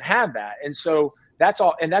LeBron doesn't have that. And so that's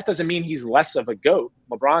all. And that doesn't mean he's less of a GOAT.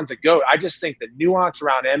 LeBron's a GOAT. I just think the nuance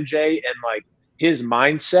around MJ and like his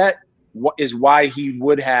mindset is why he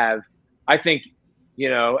would have, I think,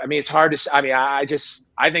 I mean, it's hard to, I mean,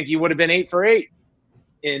 I think he would have been 8 for 8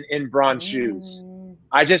 in Bron's shoes.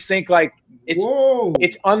 I just think like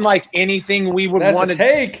it's unlike anything we would want to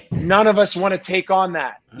take. None of us want to take on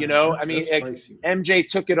that, I mean, MJ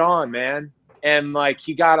took it on, man. And like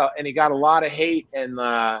he got a lot of hate and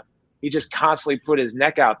he just constantly put his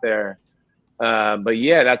neck out there. But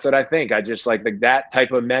yeah, that's what I think. I just like that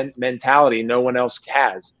type of mentality no one else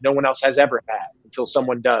has. No one else has ever had until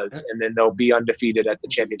someone does, and then they'll be undefeated at the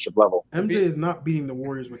championship level. MJ is not beating the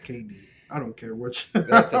Warriors with KD. I don't care what.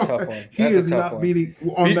 That's a tough one. He is not beating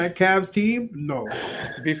on that Cavs team. No.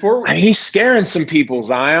 And he's scaring some people,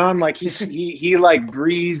 Zion. Like he like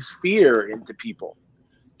breathes fear into people.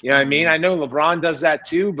 You know what I mean? I know LeBron does that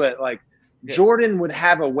too, but like Jordan would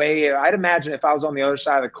have a way. I'd imagine if I was on the other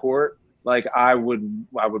side of the court, like I would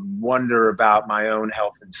wonder about my own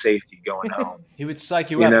health and safety going home. He would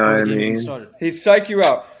psych you out before the game even started. He'd psych you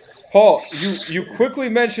out. Paul, you quickly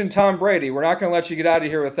mentioned Tom Brady. We're not going to let you get out of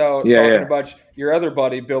here without talking about your other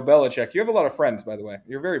buddy, Bill Belichick. You have a lot of friends, by the way.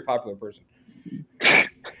 You're a very popular person.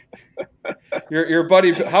 Your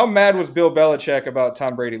buddy, how mad was Bill Belichick about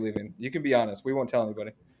Tom Brady leaving? You can be honest. We won't tell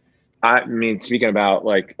anybody. I mean, speaking about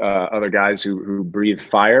like other guys who breathe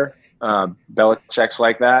fire, Belichick's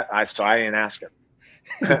like that. So I didn't ask him.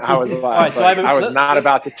 I was not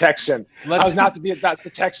about to text him. I was not about to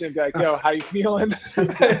text him and be like, yo, how you feeling?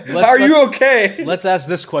 Are you okay? Let's ask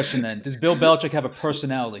this question then. Does Bill Belichick have a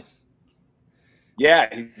personality?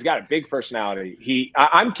 Yeah, he's got a big personality.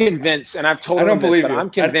 I'm convinced, and I've told him this, but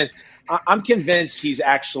I'm convinced he's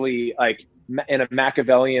actually like in a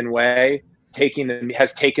Machiavellian way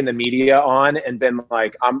has taken the media on and been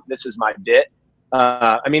like, this is my bit.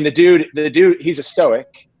 I mean, the dude, he's a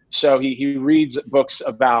stoic. So he reads books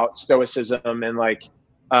about Stoicism and like,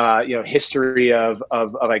 history of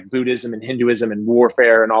like Buddhism and Hinduism and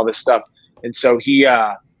warfare and all this stuff. And so he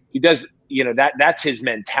does, that's his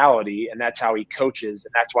mentality, and that's how he coaches.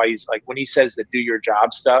 And that's why he's like, when he says the do your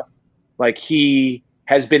job stuff, like he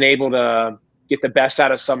has been able to get the best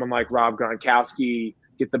out of someone like Rob Gronkowski,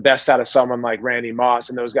 get the best out of someone like Randy Moss,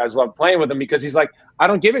 and those guys love playing with him because he's like, I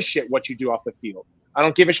don't give a shit what you do off the field. I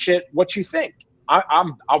don't give a shit what you think.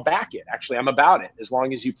 I'll back it. Actually, I'm about it as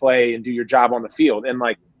long as you play and do your job on the field. And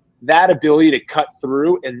like that ability to cut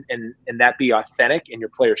through and that be authentic and your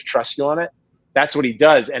players trust you on it. That's what he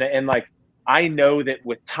does. And like, I know that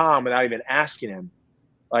with Tom, without even asking him,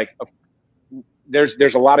 like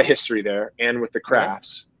there's a lot of history there and with the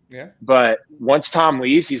Crafts. Yeah. But once Tom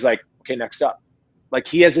leaves, he's like, okay, next up. Like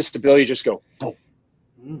he has this ability to just go, boom.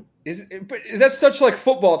 But that's such like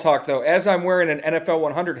football talk though. As I'm wearing an NFL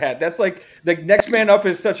 100 hat, that's like the next man up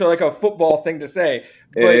is such like a football thing to say.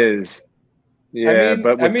 But, it is, yeah.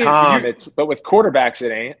 But with Tom, but with quarterbacks,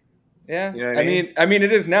 it ain't. Yeah, you know I mean,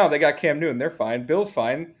 it is now. They got Cam Newton. They're fine. Bill's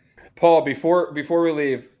fine. Paul, before we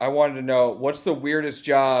leave, I wanted to know what's the weirdest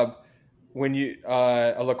job when you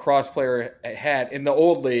a lacrosse player had in the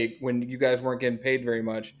old league when you guys weren't getting paid very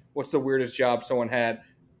much. What's the weirdest job someone had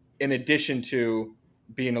in addition to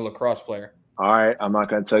being a lacrosse player? All right, I'm not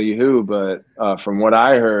going to tell you who, but from what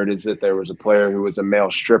I heard is that there was a player who was a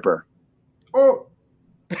male stripper. Oh,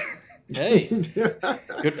 hey,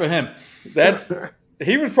 good for him.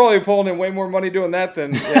 He was probably pulling in way more money doing that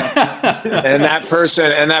than and that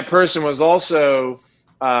person was also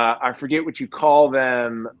I forget what you call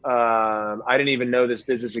them. I didn't even know this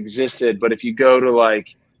business existed, but if you go to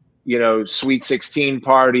like, Sweet 16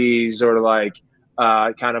 parties or like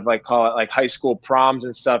kind of like call it like high school proms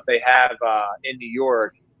and stuff, they have in New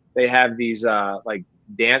York, they have these like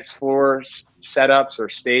dance floor setups or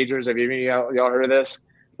stagers. Have y'all heard of this?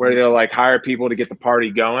 Where they'll like hire people to get the party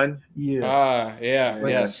going. Yeah.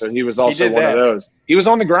 Yeah. So he was also one of those. He was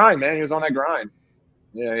on the grind, man. He was on that grind.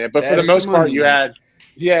 Yeah. But for the most part, you had,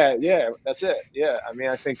 that's it. Yeah. I mean,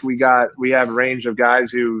 I think we have a range of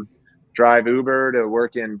guys who drive Uber to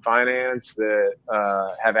work in finance that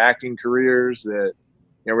have acting careers that,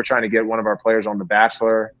 we're trying to get one of our players on The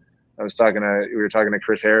Bachelor. we were talking to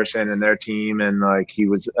Chris Harrison and their team, and like he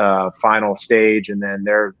was final stage, and then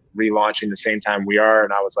they're relaunching the same time we are.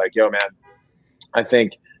 And I was like, yo, man, I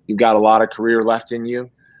think you've got a lot of career left in you.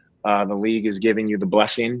 The league is giving you the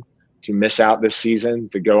blessing to miss out this season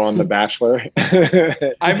to go on The Bachelor.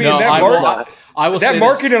 I mean, I will that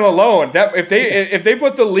marketing alone. That if they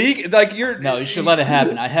put the league like you should let it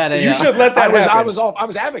happen. I had a you should let that happen. I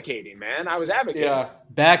was advocating, man. I was advocating. Yeah.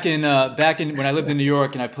 Back in when I lived in New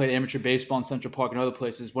York and I played amateur baseball in Central Park and other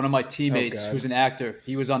places, one of my teammates who's an actor,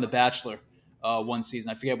 he was on The Bachelor one season.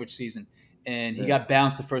 I forget which season. And he got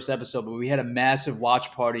bounced the first episode, but we had a massive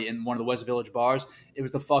watch party in one of the West Village bars. It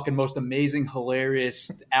was the fucking most amazing,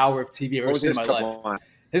 hilarious hour of TV I've ever seen in my life.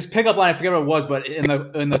 His pickup line, I forget what it was, but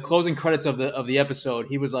in the closing credits of the episode,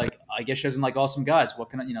 he was like, "I guess she doesn't like awesome guys. What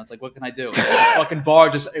can I, it's like, what can I do?" And the fucking bar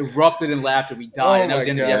just erupted in laughter. We died, and that was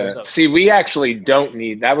the end of the episode. See, we actually don't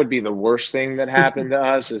need. That would be the worst thing that happened to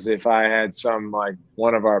us is if I had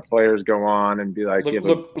one of our players go on and be like, give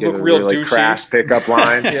a real really crass pickup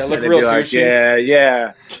line. Look real douchey.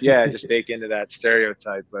 Yeah, just bake into that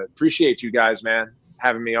stereotype. But appreciate you guys, man.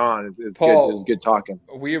 Having me on is Paul, good. It was good talking.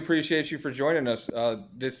 We appreciate you for joining us.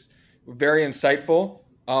 This very insightful.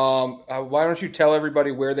 Why don't you tell everybody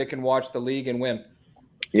where they can watch the league and when?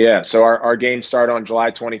 Yeah, so our games start on July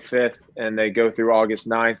 25th and they go through August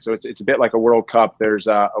 9th. So it's a bit like a World Cup. There's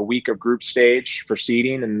a week of group stage for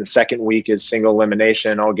seeding, and the second week is single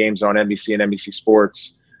elimination. All games are on NBC and NBC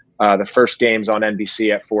Sports. The first game's on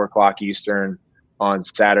NBC at 4:00 Eastern on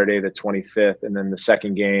Saturday the 25th, and then the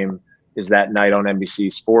second game is that night on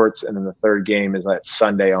NBC Sports, and then the third game is that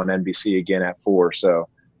Sunday on NBC again at 4. So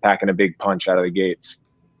packing a big punch out of the gates.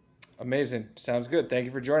 Amazing. Sounds good. Thank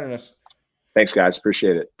you for joining us. Thanks, guys.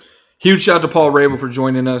 Appreciate it. Huge shout out to Paul Rabil for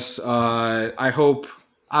joining us. I hope,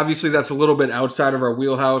 obviously that's a little bit outside of our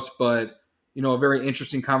wheelhouse, but, a very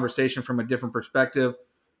interesting conversation from a different perspective.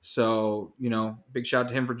 So, big shout out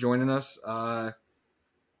to him for joining us.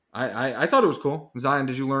 I thought it was cool. Zion,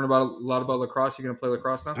 did you learn a lot about lacrosse? You going to play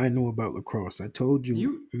lacrosse now? I know about lacrosse. I told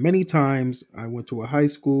you many times. I went to a high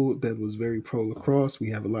school that was very pro lacrosse. We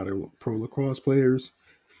have a lot of pro lacrosse players.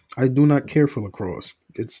 I do not care for lacrosse.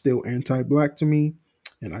 It's still anti-black to me,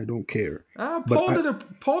 and I don't care.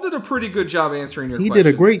 Paul did a pretty good job answering your question. He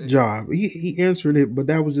did a great job. He answered it, but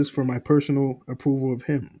that was just for my personal approval of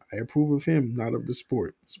him. I approve of him, not of the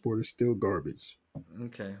sport. The sport is still garbage.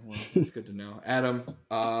 Okay, well, that's good to know. Adam,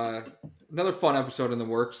 another fun episode in the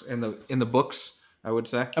works, in the books, I would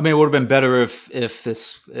say. I mean, it would have been better if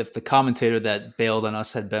the commentator that bailed on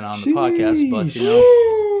us had been on the podcast, but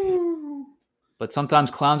but sometimes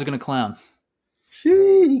clowns are going to clown.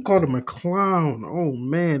 He called him a clown. Oh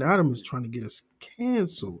man, Adam is trying to get us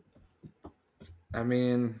canceled. I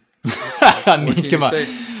mean, come on.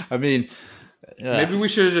 I mean, maybe we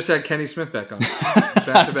should have just had Kenny Smith back on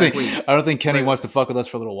back-to-back weeks. I don't think Kenny wants to fuck with us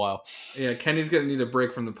for a little while. Yeah, Kenny's going to need a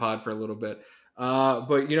break from the pod for a little bit.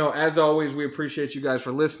 But, as always, we appreciate you guys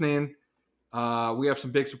for listening. We have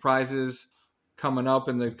some big surprises coming up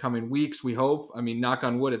in the coming weeks, we hope. I mean, knock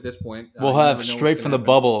on wood at this point. We'll have straight from the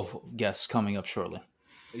bubble guests coming up shortly.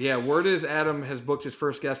 Yeah, word is Adam has booked his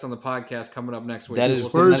first guest on the podcast coming up next week. That is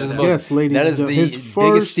the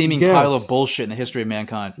biggest steaming pile of bullshit in the history of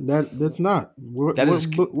mankind. That's not. What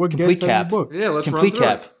complete cap. Booked? Yeah, let's complete run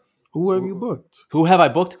cap. It. Who have you booked? Who have I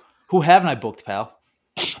booked? Who haven't I booked, pal?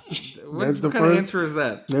 What kind of answer is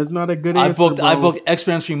that? That's not a good answer. I booked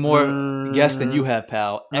exponentially more guests than you have,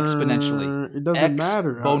 pal. Exponentially. It doesn't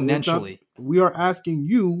matter. Exponentially. We are asking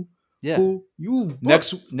you who you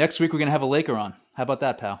booked. Next week we're gonna have a Laker on. How about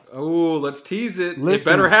that, pal? Oh, let's tease it. It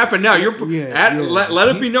better happen now.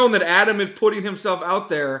 Let it be known that Adam is putting himself out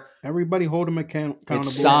there. Everybody hold him accountable.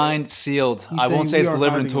 It's signed, sealed. I won't say it's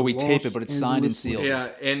delivered until we tape it, but it's signed and sealed. Yeah,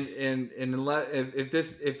 and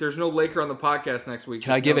if there's no Laker on the podcast next week,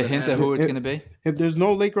 can I give a hint of who it's going to be? If there's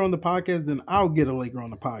no Laker on the podcast, then I'll get a Laker on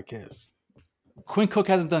the podcast. Quinn Cook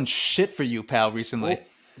hasn't done shit for you, pal, recently.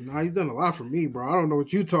 Nah, he's done a lot for me, bro. I don't know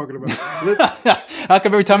what you're talking about. How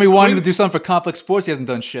come every time he wanted to do something for Complex Sports, he hasn't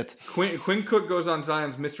done shit? Quinn Cook goes on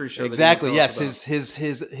Zion's mystery show. Exactly. Yes, his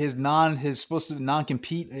supposed to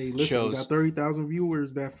non-compete shows. We got 30,000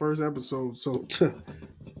 viewers that first episode, so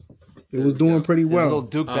it was doing pretty well. Little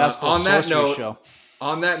Duke basketball sorcery show.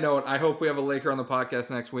 On that note, I hope we have a Laker on the podcast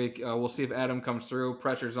next week. We'll see if Adam comes through.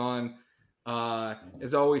 Pressure's on.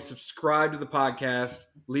 As always, subscribe to the podcast.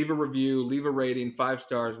 Leave a review. Leave a rating. 5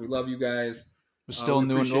 stars. We love you guys. We're still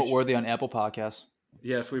new and noteworthy on Apple Podcasts.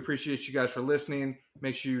 Yes, we appreciate you guys for listening.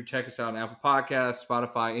 Make sure you check us out on Apple Podcasts,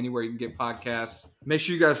 Spotify, anywhere you can get podcasts. Make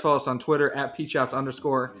sure you guys follow us on Twitter at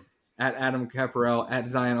 @PChops_, at Adam Caparel, at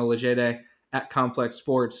Zion Olajede, at Complex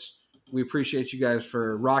Sports. We appreciate you guys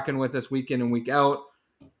for rocking with us week in and week out.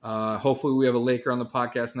 Hopefully we have a Laker on the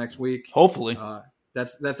podcast next week. Hopefully.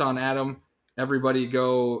 That's on Adam. Everybody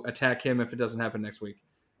go attack him if it doesn't happen next week.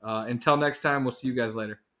 Until next time, we'll see you guys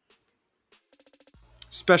later.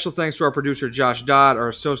 Special thanks to our producer, Josh Dodd, our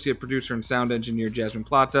associate producer and sound engineer, Jasmine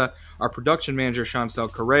Plata, our production manager, Chancel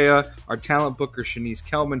Correa, our talent booker, Shanice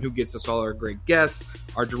Kelman, who gets us all our great guests,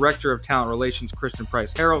 our director of talent relations, Kristen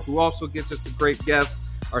Price-Harrell, who also gets us a great guest,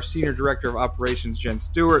 our senior director of operations, Jen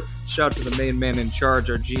Stewart. Shout out to the main man in charge,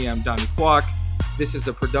 our GM, Donnie Kwok. This is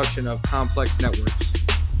a production of Complex Networks.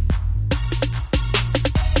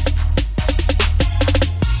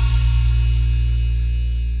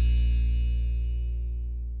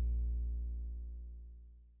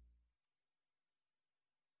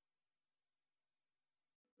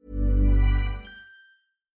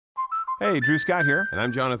 Hey, Drew Scott here, and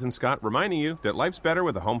I'm Jonathan Scott, reminding you that life's better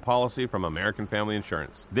with a home policy from American Family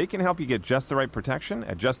Insurance. They can help you get just the right protection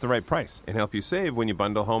at just the right price and help you save when you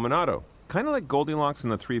bundle home and auto. Kind of like Goldilocks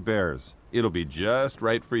and the Three Bears. It'll be just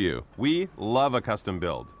right for you. We love a custom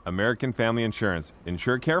build. American Family Insurance.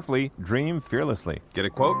 Insure carefully, dream fearlessly. Get a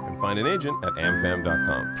quote and find an agent at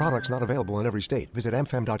amfam.com. Products not available in every state. Visit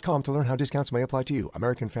amfam.com to learn how discounts may apply to you.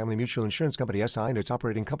 American Family Mutual Insurance Company, SI, and its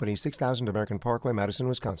operating company, 6000 American Parkway, Madison,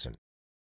 Wisconsin.